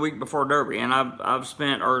Thunder is the week before Derby, and I've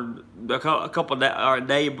spent a couple of a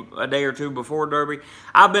day or two before Derby.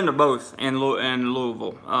 I've been to both in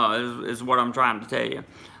Louisville. Is what I'm trying to tell you,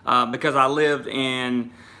 because I lived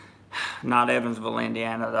in not Evansville,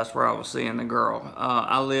 Indiana. That's where I was seeing the girl.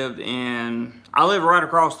 I lived right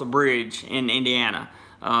across the bridge in Indiana.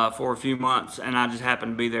 For a few months, and I just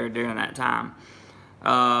happened to be there during that time.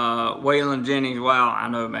 Waylon Jennings, wow, I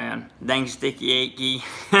know, man. Dang sticky achy.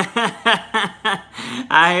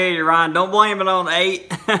 I hear you, Ryan. Don't blame it on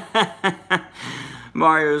 8.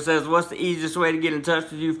 Mario says, what's the easiest way to get in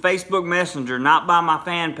touch with you? Facebook Messenger, not by my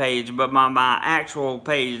fan page, but by my actual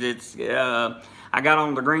page. It's I got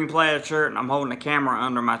on the green plaid shirt and I'm holding a camera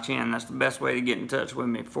under my chin. That's the best way to get in touch with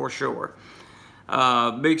me, for sure.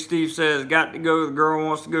 Big Steve says, got to go. The girl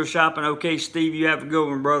wants to go shopping. Okay, Steve, you have a good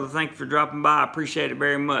one, brother. Thank you for dropping by. I appreciate it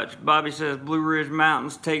very much. Bobby says, Blue Ridge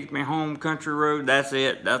Mountains takes me home. Country Road. That's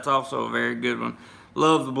it. That's also a very good one.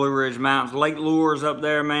 Love the Blue Ridge Mountains. Lake Lure's up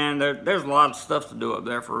there, man. There's a lot of stuff to do up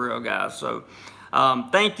there for real, guys. So,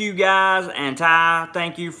 thank you, guys. And Ty,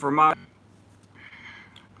 thank you for my...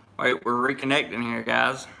 Wait, we're reconnecting here,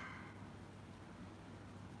 guys.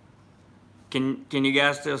 Can you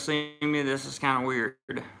guys still see me? This is kind of weird.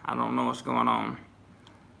 I don't know what's going on.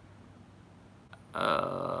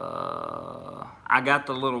 I got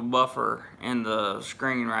the little buffer in the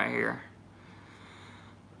screen right here.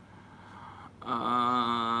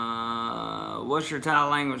 What's your Thai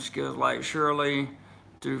language skills like? Surely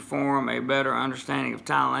to form a better understanding of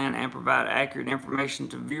Thailand and provide accurate information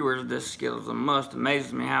to viewers, this skill is a must.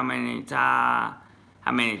 Amazes me how many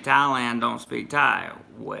Thailand don't speak Thai.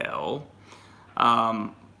 Well,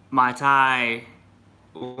 my Thai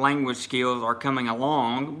language skills are coming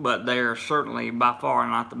along, but they're certainly by far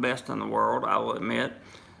not the best in the world, I will admit.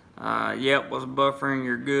 Yep, was buffering.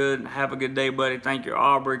 You're good. Have a good day, buddy. Thank you,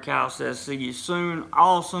 Aubrey. Kyle says, see you soon.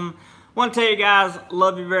 Awesome. Want to tell you guys,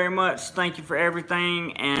 love you very much. Thank you for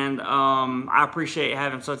everything, and I appreciate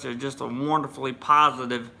having such just a wonderfully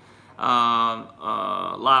positive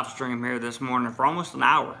live stream here this morning for almost an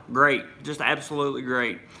hour. Great, just absolutely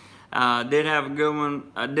great. Did have a good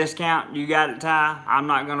one. A discount, you got it, Ty. I'm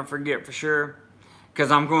not gonna forget for sure,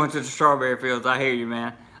 because I'm going to the strawberry fields. I hear you,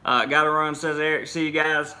 man. Gotta run, says Eric. See you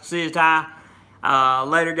guys. See you, Ty.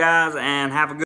 Later, guys, and have a good